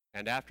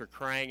 And after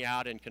crying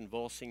out and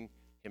convulsing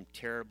him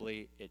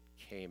terribly, it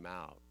came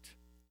out.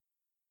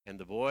 And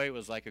the boy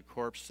was like a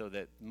corpse, so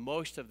that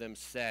most of them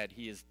said,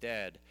 he is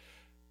dead.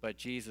 But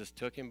Jesus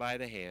took him by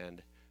the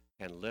hand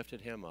and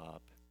lifted him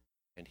up,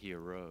 and he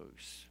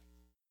arose.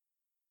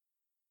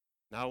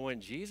 Now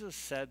when Jesus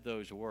said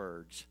those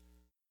words,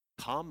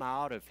 come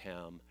out of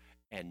him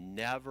and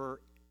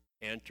never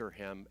enter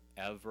him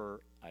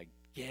ever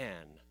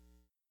again,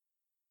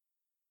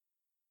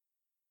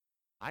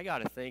 I got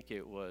to think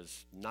it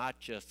was not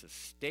just a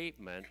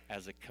statement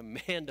as a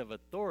command of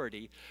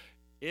authority,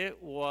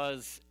 it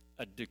was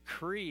a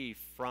decree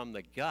from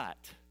the gut.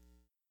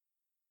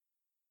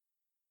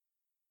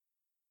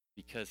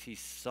 Because he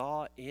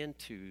saw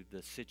into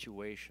the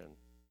situation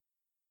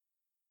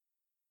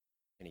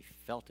and he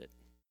felt it.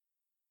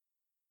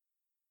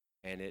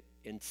 And it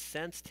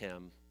incensed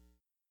him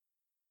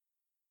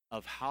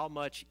of how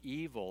much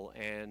evil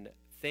and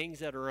things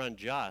that are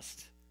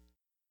unjust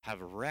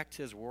have wrecked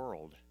his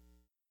world.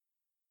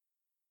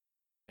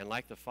 And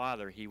like the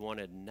father, he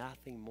wanted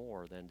nothing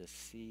more than to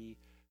see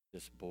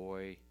this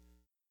boy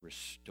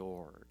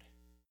restored.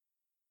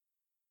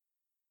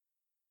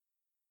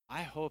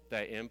 I hope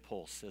that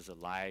impulse is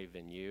alive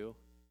in you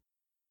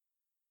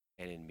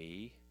and in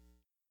me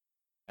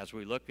as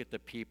we look at the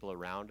people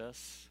around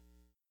us.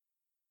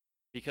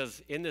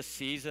 Because in the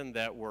season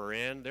that we're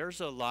in,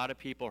 there's a lot of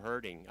people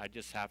hurting. I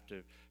just have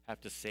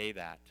to say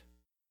that.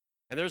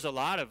 And there's a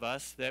lot of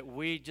us that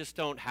we just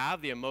don't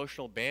have the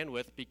emotional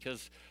bandwidth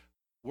because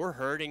we're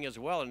hurting as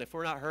well. And if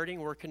we're not hurting,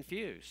 we're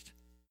confused.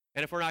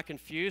 And if we're not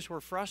confused,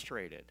 we're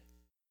frustrated.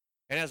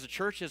 And as a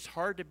church, it's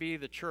hard to be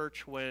the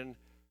church when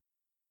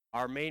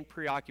our main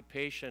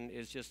preoccupation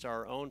is just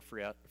our own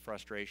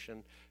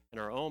frustration and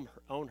our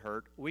own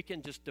hurt. We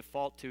can just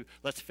default to,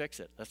 let's fix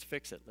it, let's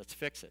fix it, let's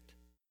fix it.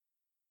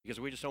 Because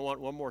we just don't want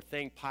one more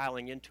thing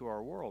piling into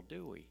our world,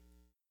 do we?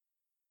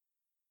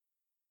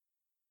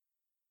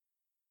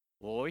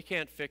 Well, we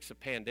can't fix a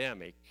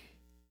pandemic,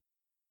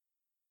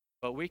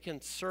 But we can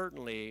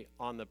certainly,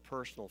 on the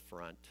personal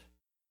front,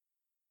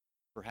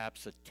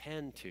 perhaps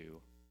attend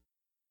to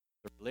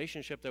the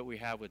relationship that we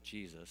have with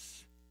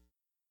Jesus,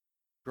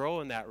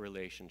 grow in that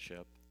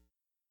relationship,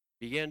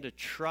 begin to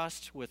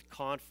trust with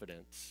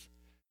confidence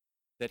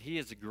that he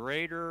is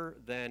greater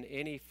than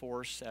any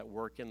force at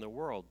work in the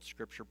world.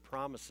 Scripture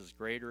promises,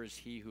 greater is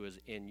he who is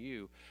in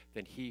you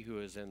than he who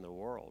is in the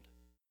world.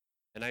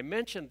 And I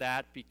mention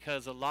that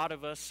because a lot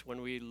of us,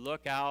 when we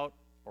look out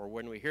or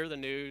when we hear the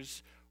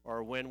news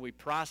or when we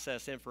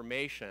process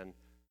information,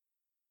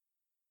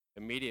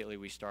 immediately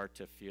we start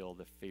to feel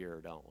the fear,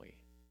 don't we?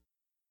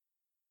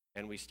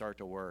 And we start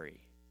to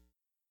worry.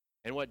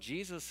 And what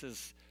Jesus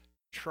is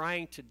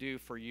trying to do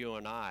for you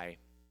and I,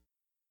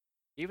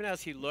 even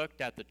as he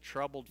looked at the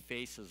troubled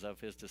faces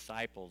of his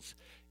disciples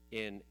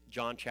in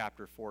John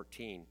chapter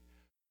 14,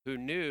 who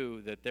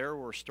knew that there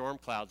were storm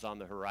clouds on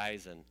the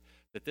horizon,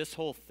 that this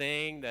whole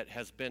thing that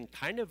has been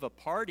kind of a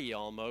party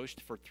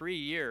almost for 3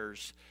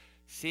 years,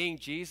 seeing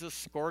Jesus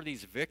score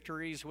these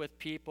victories with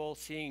people,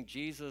 seeing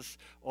Jesus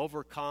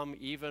overcome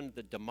even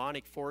the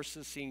demonic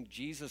forces, seeing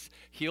Jesus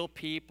heal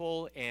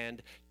people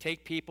and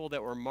take people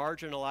that were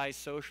marginalized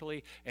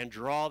socially and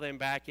draw them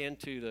back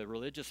into the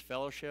religious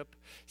fellowship,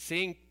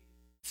 seeing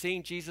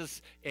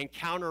Jesus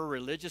encounter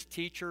religious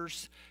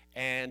teachers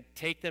and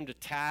take them to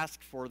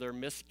task for their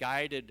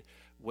misguided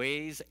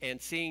ways,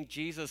 and seeing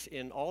Jesus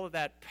in all of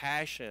that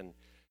passion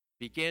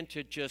begin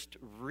to just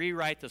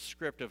rewrite the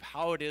script of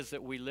how it is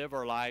that we live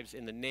our lives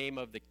in the name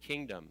of the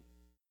kingdom.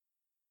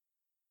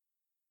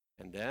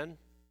 And then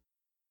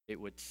it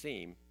would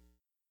seem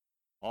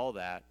all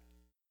that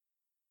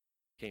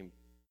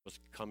was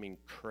coming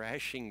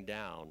crashing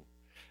down.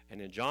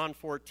 And in John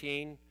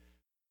 14,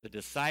 the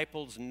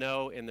disciples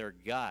know in their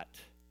gut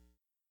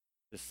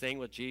this thing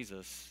with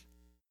Jesus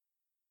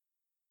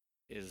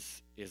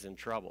is in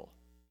trouble.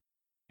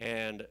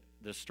 And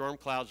the storm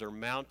clouds are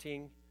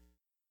mounting.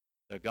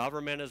 The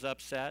government is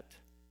upset.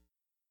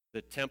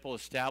 The temple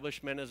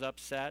establishment is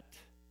upset.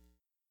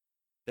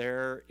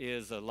 There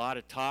is a lot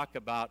of talk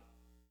about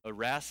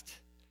arrest,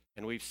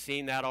 and we've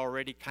seen that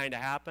already kind of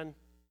happen.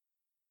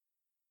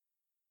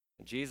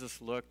 And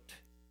Jesus looked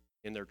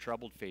in their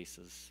troubled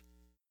faces,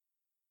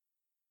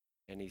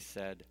 and he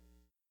said,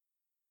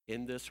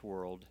 "In this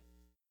world,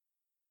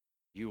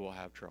 you will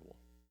have trouble.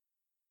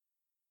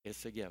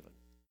 It's a given.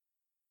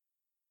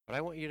 But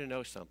I want you to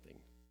know something.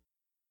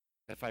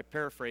 If I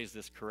paraphrase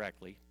this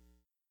correctly,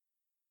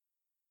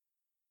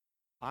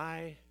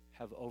 I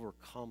have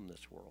overcome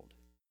this world.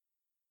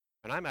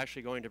 And I'm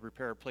actually going to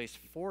prepare a place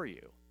for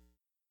you.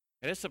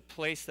 And it's a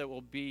place that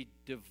will be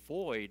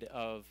devoid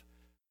of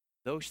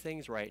those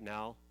things right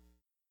now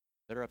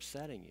that are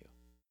upsetting you.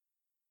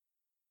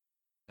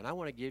 And I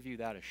want to give you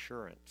that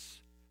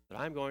assurance that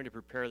I'm going to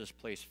prepare this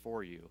place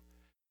for you.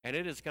 And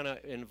it is going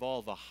to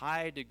involve a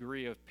high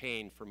degree of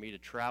pain for me to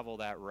travel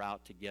that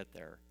route to get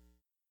there.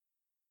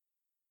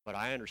 But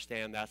I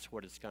understand that's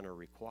what it's going to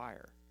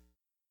require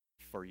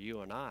for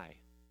you and I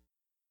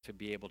to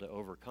be able to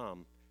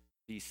overcome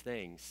these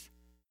things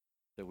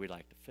that we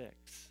like to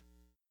fix.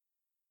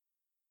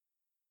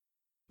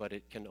 But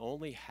it can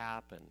only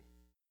happen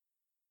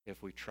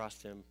if we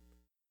trust him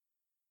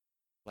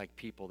like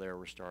people there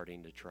were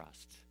starting to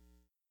trust.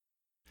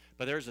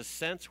 But there's a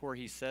sense where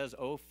he says,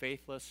 "Oh,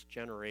 faithless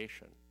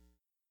generation."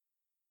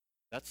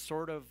 That's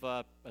sort of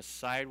a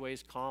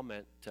sideways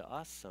comment to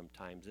us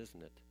sometimes,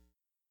 isn't it?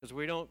 Because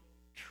we don't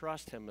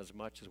trust him as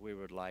much as we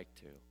would like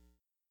to.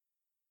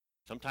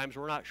 Sometimes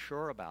we're not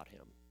sure about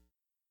him.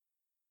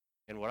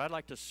 And what I'd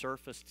like to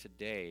surface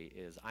today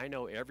is I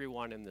know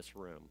everyone in this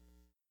room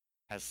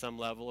has some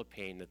level of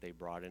pain that they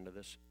brought into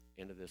this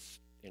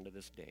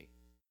day.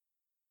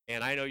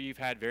 And I know you've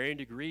had varying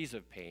degrees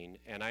of pain,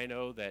 and I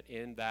know that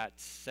in that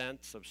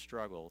sense of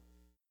struggle,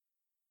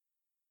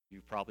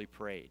 you've probably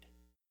prayed.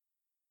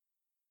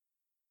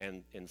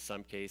 And in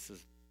some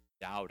cases,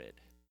 doubted.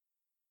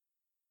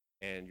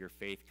 And your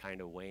faith kind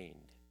of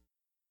waned.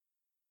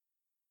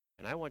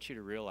 And I want you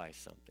to realize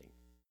something.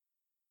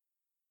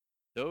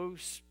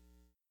 Those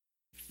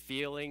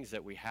feelings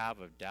that we have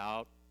of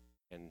doubt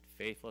and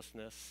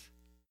faithlessness,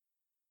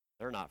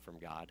 they're not from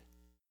God.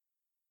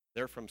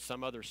 They're from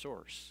some other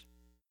source.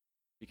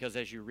 Because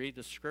as you read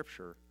the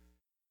scripture,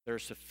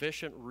 there's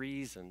sufficient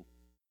reason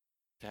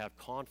to have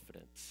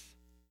confidence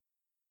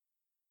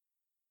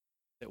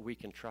that we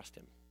can trust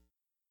him.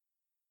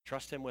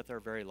 Trust him with our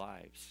very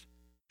lives.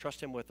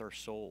 Trust him with our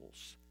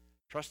souls.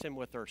 Trust him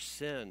with our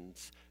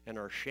sins and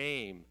our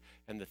shame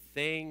and the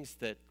things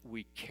that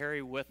we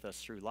carry with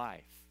us through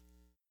life.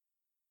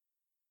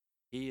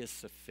 He is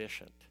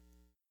sufficient.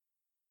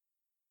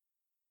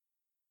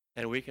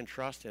 And we can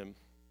trust him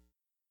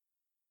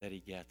that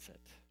he gets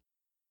it.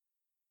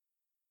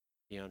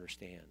 He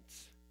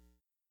understands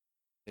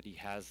that he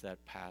has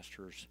that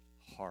pastor's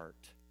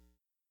heart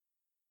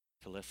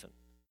to listen.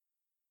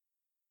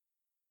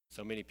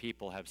 So many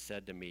people have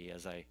said to me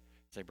as I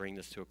bring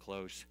this to a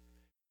close,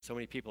 so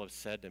many people have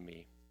said to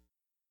me,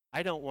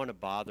 "I don't want to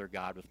bother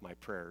God with my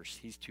prayers.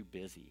 He's too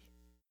busy."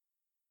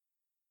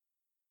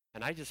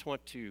 And I just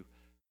want to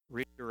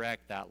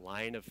redirect that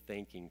line of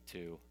thinking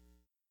to,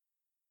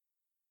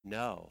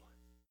 no,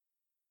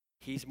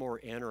 he's more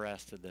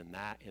interested in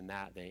that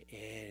than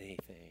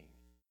anything.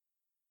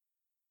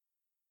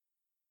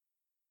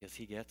 Because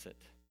he gets it.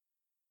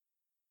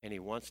 And he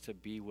wants to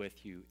be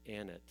with you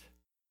in it.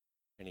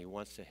 And he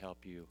wants to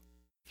help you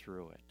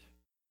through it.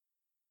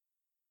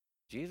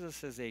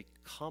 Jesus is a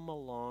come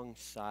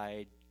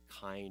alongside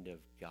kind of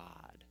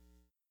God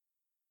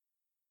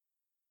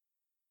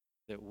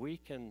that we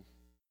can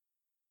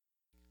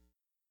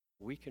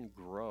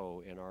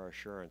grow in our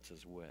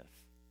assurances with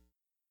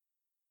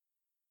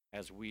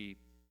as we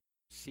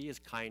see his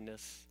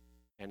kindness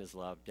and his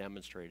love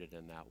demonstrated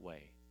in that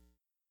way.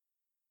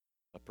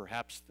 But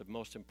perhaps the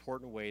most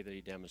important way that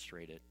he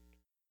demonstrated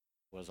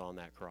was on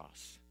that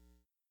cross,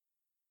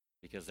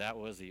 because that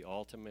was the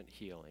ultimate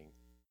healing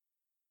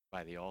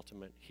by the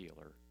ultimate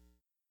healer.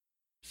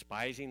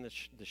 Despising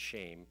the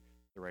shame,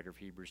 the writer of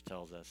Hebrews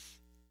tells us,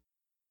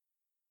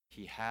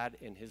 he had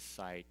in his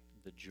sight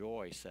the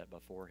joy set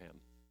before him,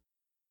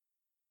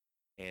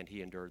 and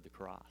he endured the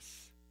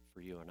cross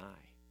for you and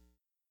I.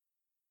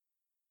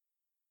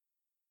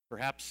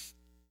 Perhaps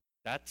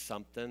that's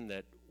something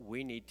that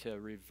we need to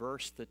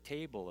reverse the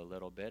table a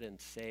little bit and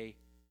say,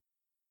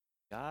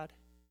 God,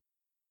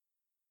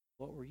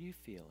 what were you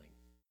feeling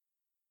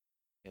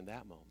in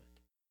that moment?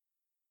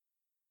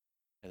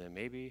 And then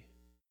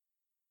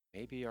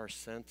maybe our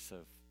sense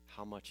of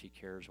how much he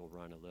cares will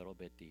run a little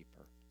bit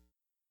deeper.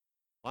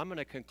 Well, I'm going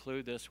to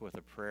conclude this with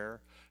a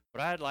prayer,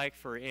 but I'd like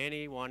for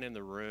anyone in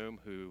the room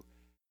who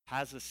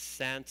has a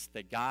sense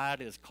that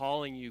God is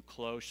calling you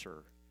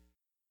closer,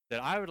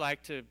 that I would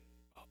like to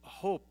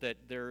hope that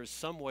there is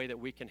some way that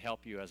we can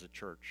help you as a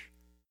church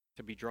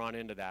to be drawn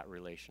into that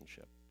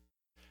relationship.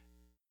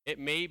 It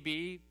may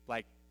be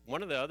like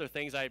one of the other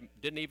things I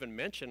didn't even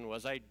mention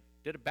was I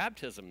did a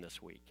baptism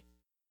this week.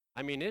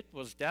 I mean, it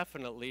was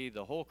definitely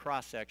the whole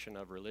cross-section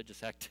of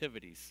religious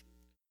activities.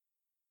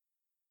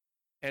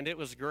 And it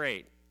was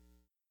great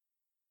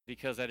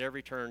because at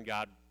every turn,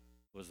 God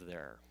was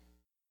there.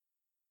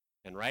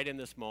 And right in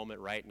this moment,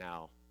 right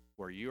now,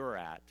 where you're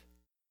at,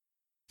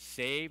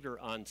 saved or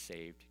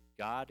unsaved,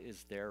 God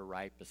is there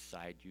right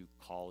beside you,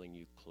 calling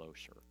you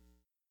closer.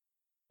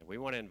 And we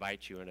want to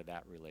invite you into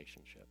that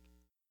relationship.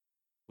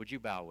 Would you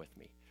bow with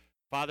me?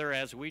 Father,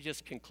 as we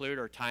just conclude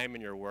our time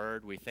in your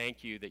word, we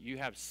thank you that you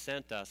have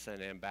sent us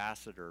an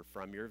ambassador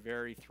from your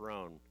very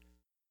throne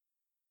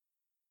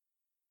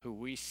who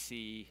we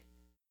see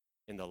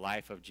in the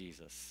life of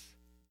Jesus.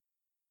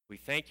 We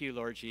thank you,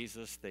 Lord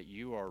Jesus, that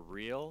you are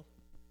real,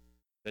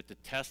 that the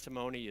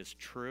testimony is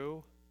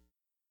true,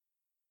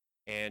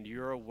 and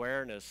your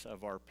awareness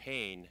of our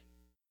pain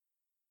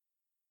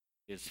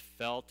is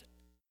felt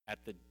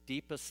at the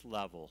deepest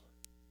level.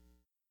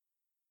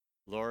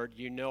 Lord,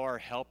 you know our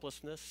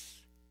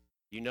helplessness.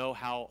 You know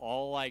how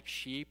all like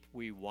sheep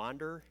we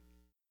wander,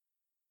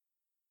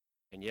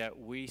 and yet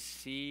we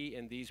see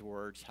in these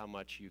words how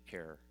much you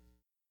care.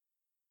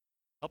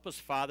 Help us,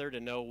 Father, to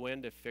know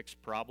when to fix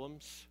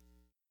problems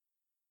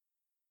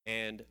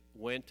and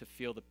when to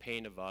feel the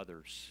pain of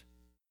others,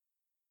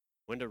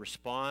 when to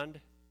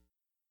respond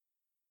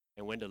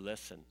and when to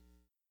listen.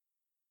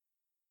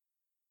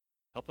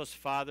 Help us,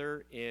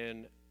 Father,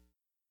 in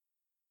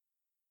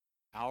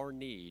our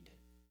need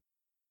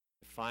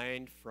to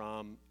find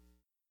from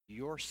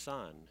your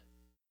Son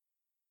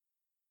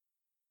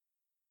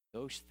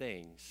those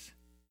things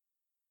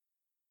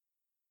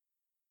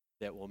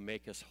that will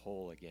make us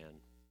whole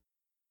again.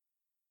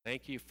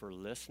 Thank you for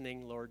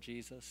listening, Lord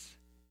Jesus.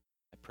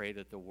 I pray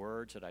that the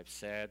words that I've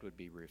said would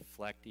be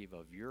reflective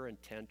of your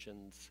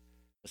intentions,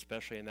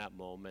 especially in that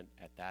moment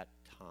at that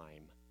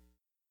time.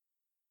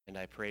 And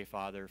I pray,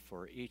 Father,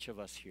 for each of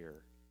us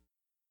here,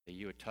 that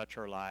you would touch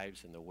our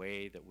lives in the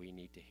way that we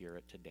need to hear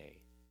it today.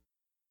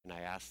 And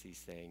I ask these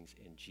things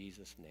in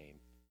Jesus' name.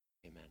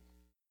 Amen.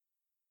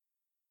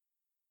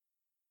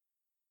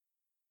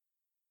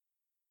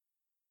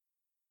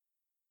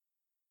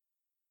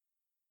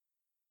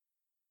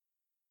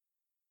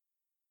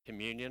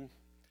 Communion.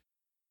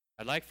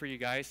 I'd like for you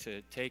guys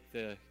to take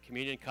the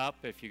communion cup,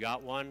 if you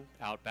got one,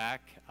 out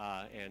back,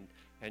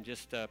 and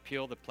just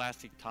peel the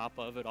plastic top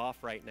of it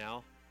off right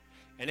now.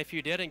 And if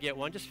you didn't get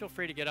one, just feel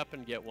free to get up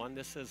and get one.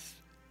 This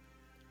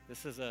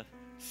is a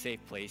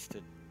safe place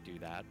to do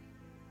that.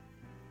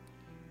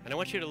 And I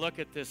want you to look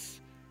at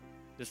this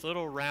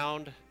little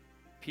round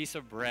piece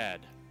of bread.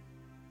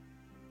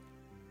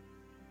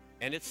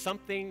 And it's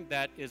something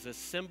that is a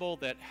symbol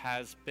that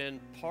has been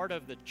part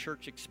of the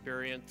church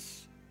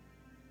experience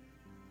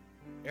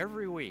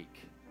every week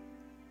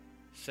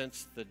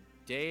since the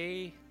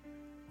day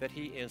that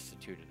he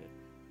instituted it.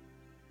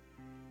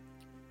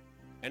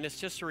 And it's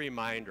just a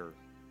reminder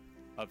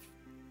of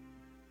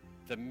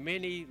the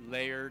many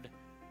layered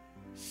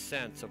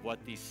sense of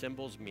what these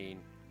symbols mean,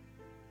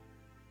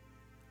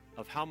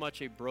 of how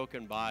much a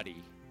broken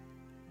body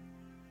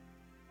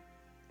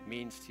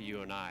means to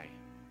you and I.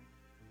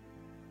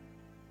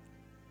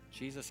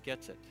 Jesus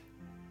gets it.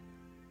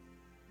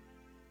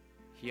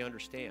 He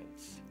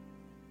understands.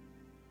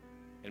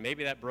 And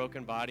maybe that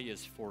broken body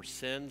is for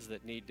sins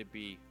that need to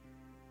be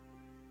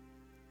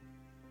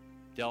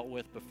dealt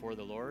with before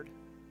the Lord.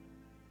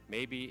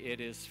 Maybe it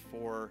is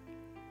for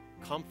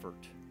comfort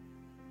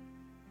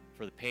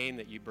for the pain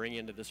that you bring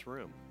into this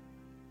room,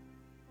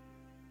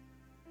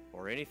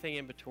 or anything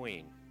in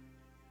between.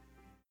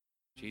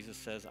 Jesus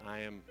says, I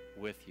am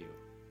with you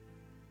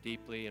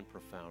deeply and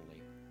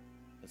profoundly.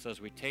 And so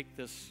as we take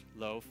this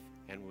loaf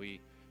and we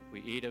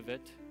eat of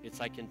it, it's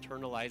like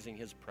internalizing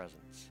his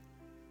presence.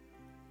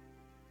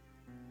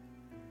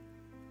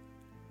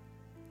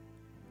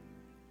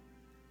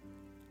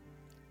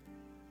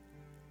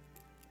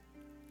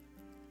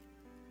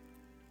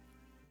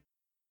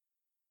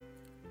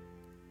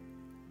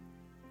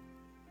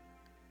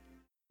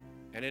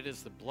 And it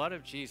is the blood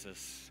of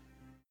Jesus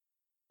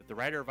that the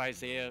writer of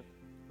Isaiah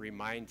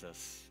reminds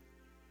us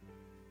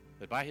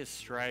that by his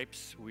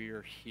stripes we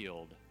are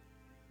healed,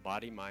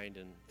 body, mind,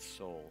 and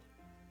soul.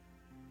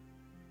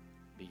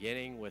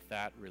 Beginning with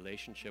that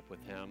relationship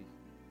with him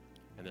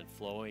and then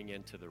flowing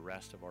into the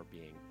rest of our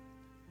being.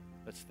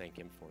 Let's thank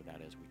him for that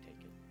as we take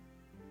it.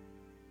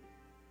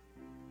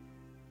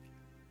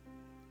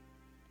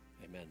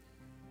 Amen.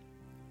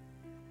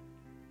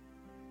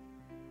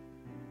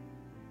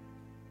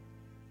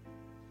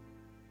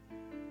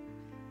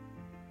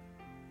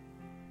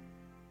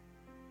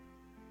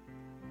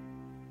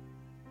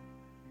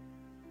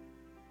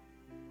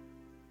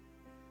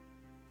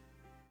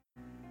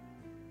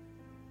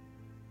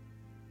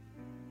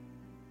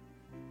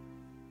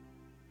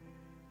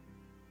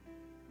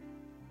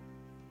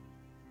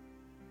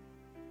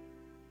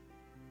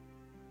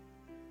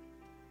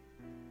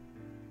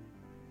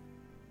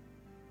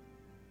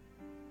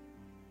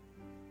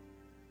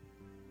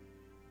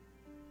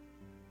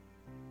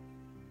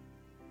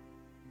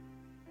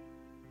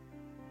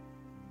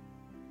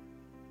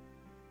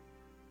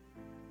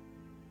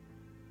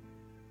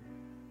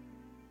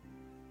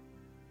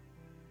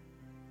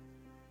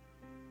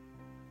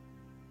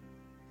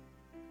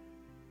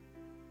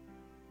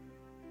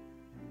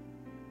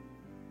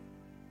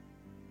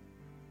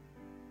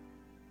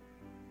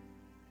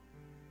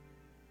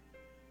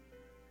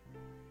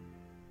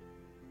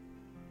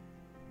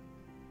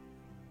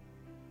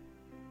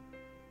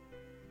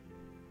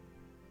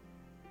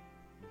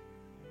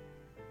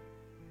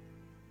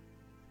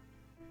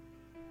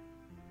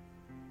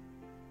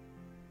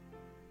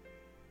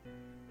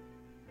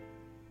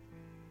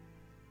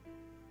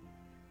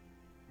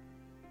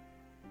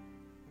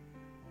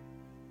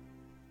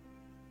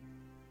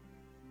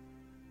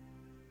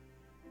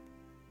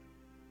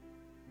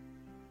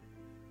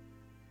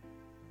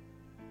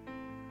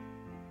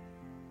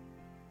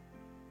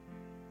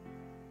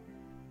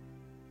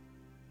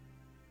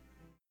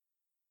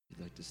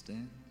 You'd like to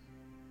stand?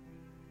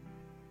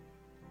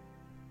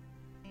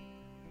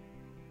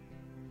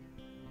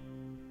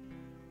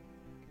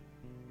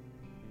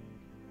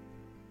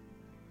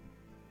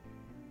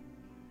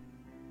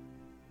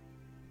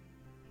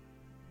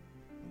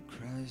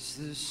 Christ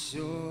the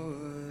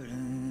short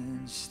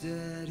and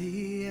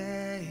steady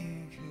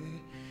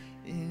anchor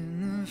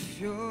in the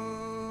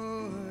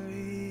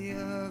fury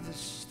of the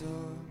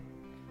storm.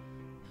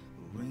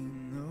 When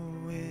the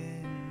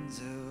winds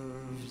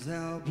of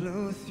doubt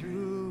blow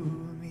through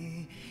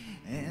me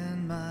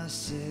and my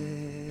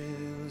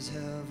sails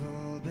have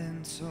all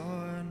been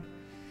torn,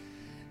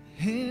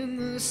 in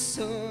the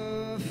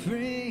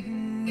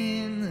suffering,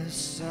 in the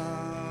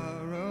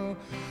sorrow,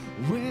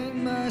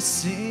 when my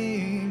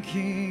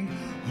sinking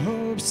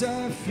hopes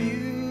are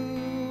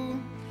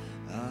few,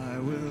 I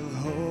will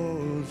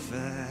hold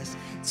fast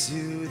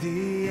to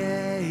the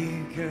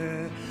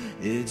anchor,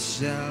 it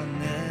shall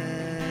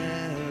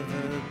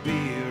never be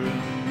removed.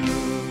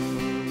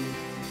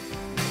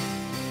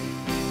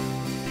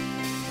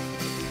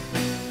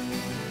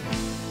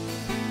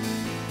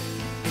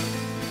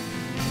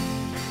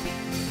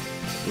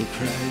 O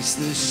Christ,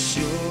 the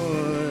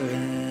sure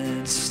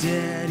and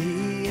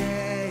steady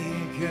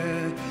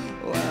anchor,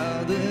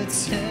 while the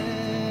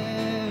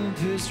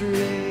tempest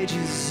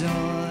rages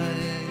on,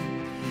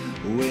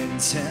 when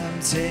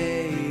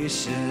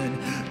temptation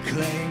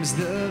claims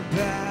the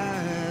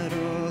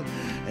battle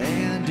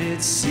and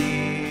it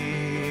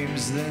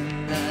seems the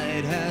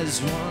night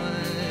has won,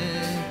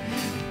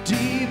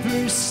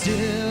 deeper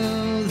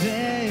still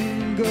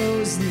then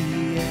goes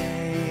the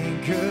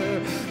anchor,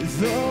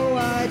 though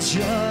I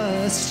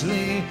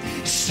justly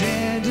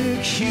stand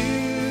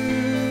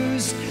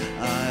accused,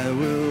 I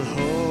will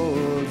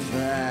hold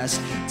fast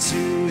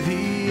to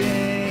the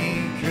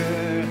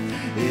anchor,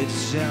 it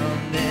shall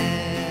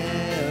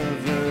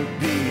never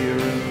be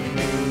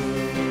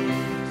removed.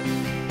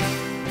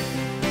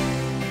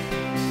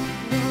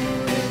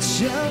 It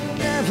shall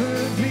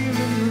never be removed.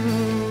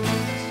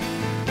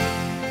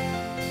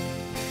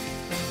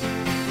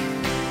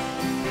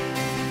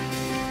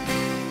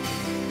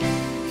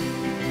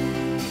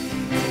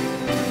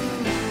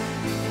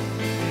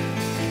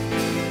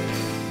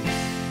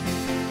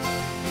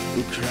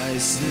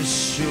 Christ, the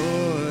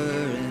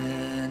sure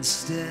and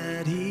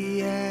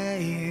steady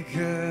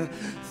anchor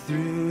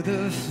through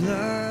the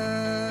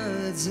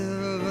floods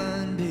of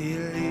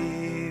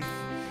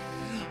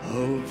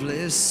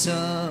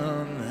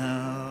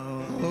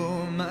somehow.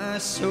 Oh, my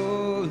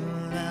soul,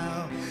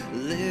 now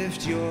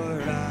lift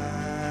your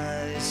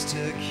eyes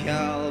to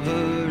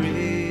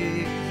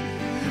Calvary.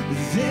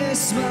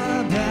 This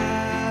my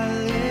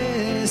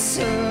palace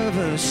of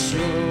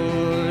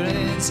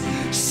assurance.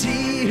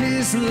 See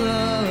his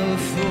love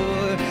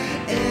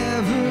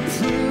forever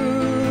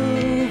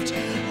proved.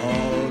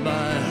 All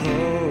my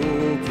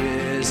hope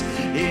is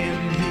in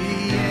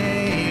the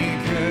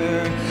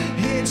anchor.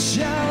 It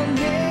shall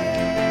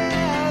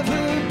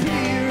never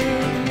be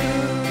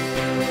removed.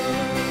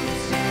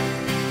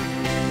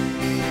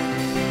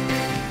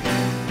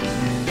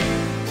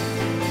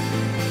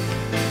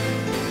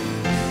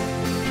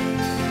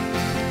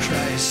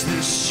 Christ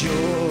the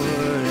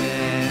sure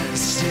and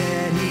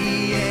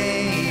steady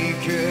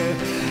anchor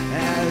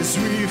as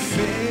we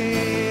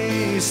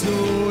face the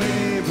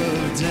wave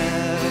of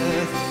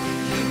death.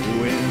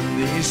 When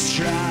these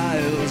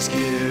trials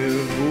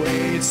give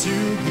way to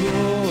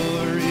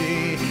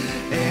glory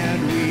and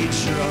we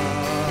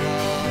draw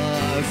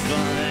our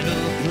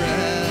final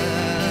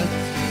breath,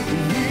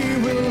 we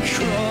will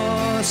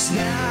cross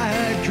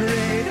that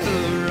great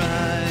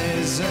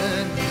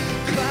horizon,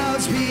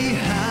 clouds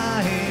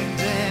behind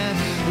and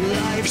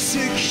life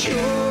secure,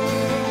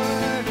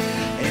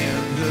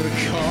 and the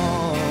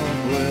calm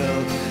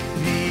will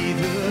be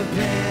the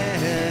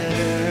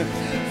better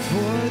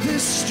for the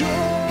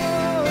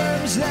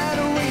storms that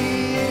we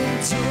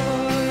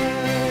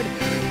endured.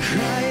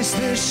 Christ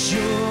the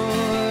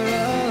shore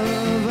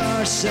of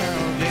our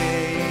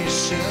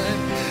salvation,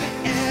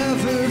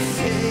 ever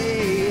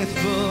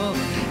faithful,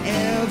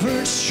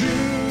 ever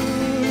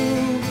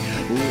true.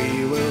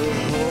 We will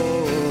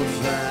hold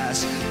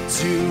fast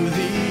to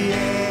the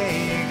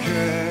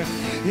anchor.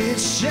 It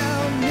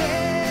shall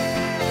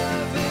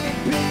never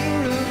be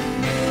removed.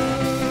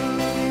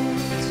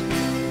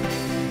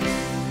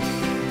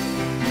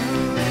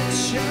 It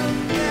shall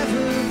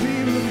never be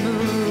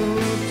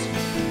removed.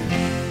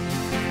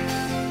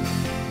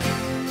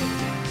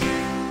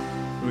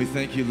 We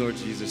thank you, Lord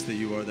Jesus, that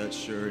you are that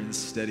sure and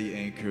steady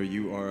anchor.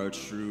 You are our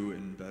true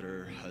and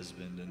better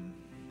husband. And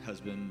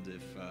husband,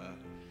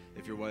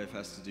 if your wife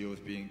has to deal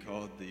with being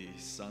called the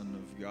Son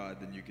of God,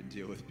 then you can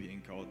deal with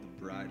being called the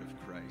bride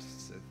of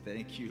Christ. So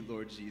thank you,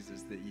 Lord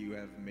Jesus, that you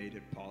have made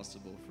it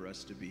possible for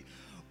us to be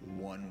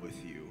one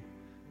with you.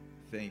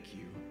 Thank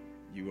you.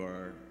 You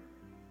are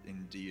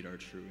indeed our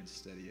true and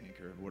steady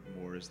anchor. What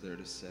more is there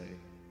to say?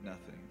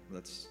 Nothing.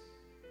 Let's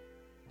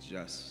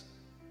just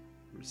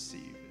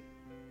receive it.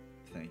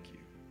 Thank you.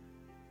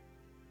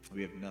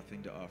 We have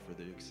nothing to offer.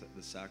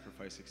 The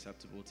sacrifice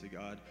acceptable to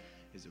God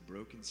is a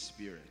broken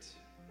spirit.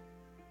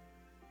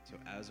 So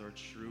as our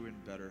true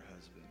and better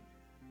husband,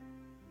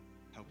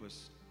 help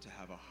us to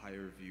have a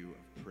higher view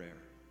of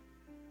prayer,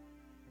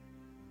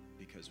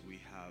 because we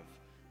have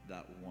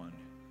that one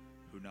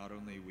who not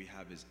only we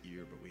have his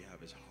ear, but we have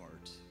his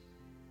heart.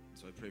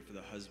 So I pray for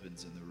the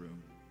husbands in the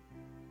room,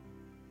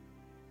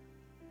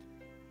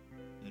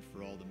 and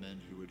for all the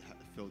men who would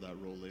fill that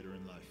role later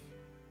in life.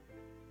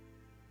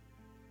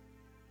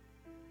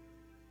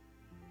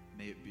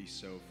 May it be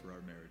so for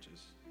our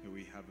marriages, that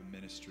we have a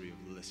ministry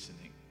of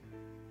listening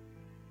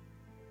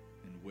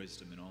and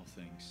wisdom in all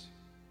things,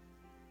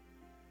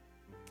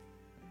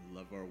 and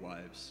love our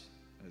wives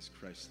as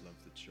Christ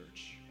loved the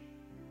church,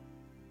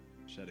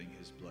 shedding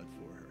his blood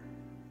for her,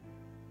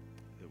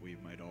 that we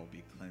might all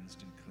be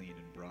cleansed and clean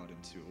and brought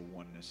into a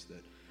oneness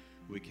that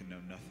we can know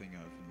nothing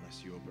of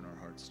unless you open our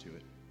hearts to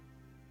it.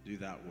 Do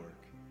that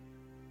work,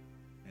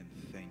 and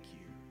thank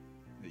you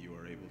that you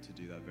are able to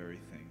do that very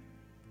thing,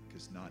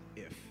 because not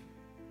if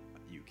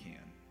you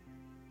can,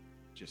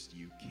 just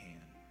you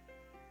can.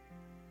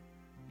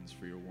 And it's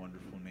for your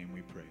wonderful name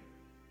we pray.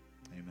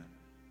 Amen.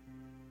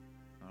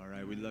 All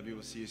right, we love you.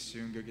 We'll see you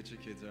soon. Go get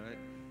your kids, all right?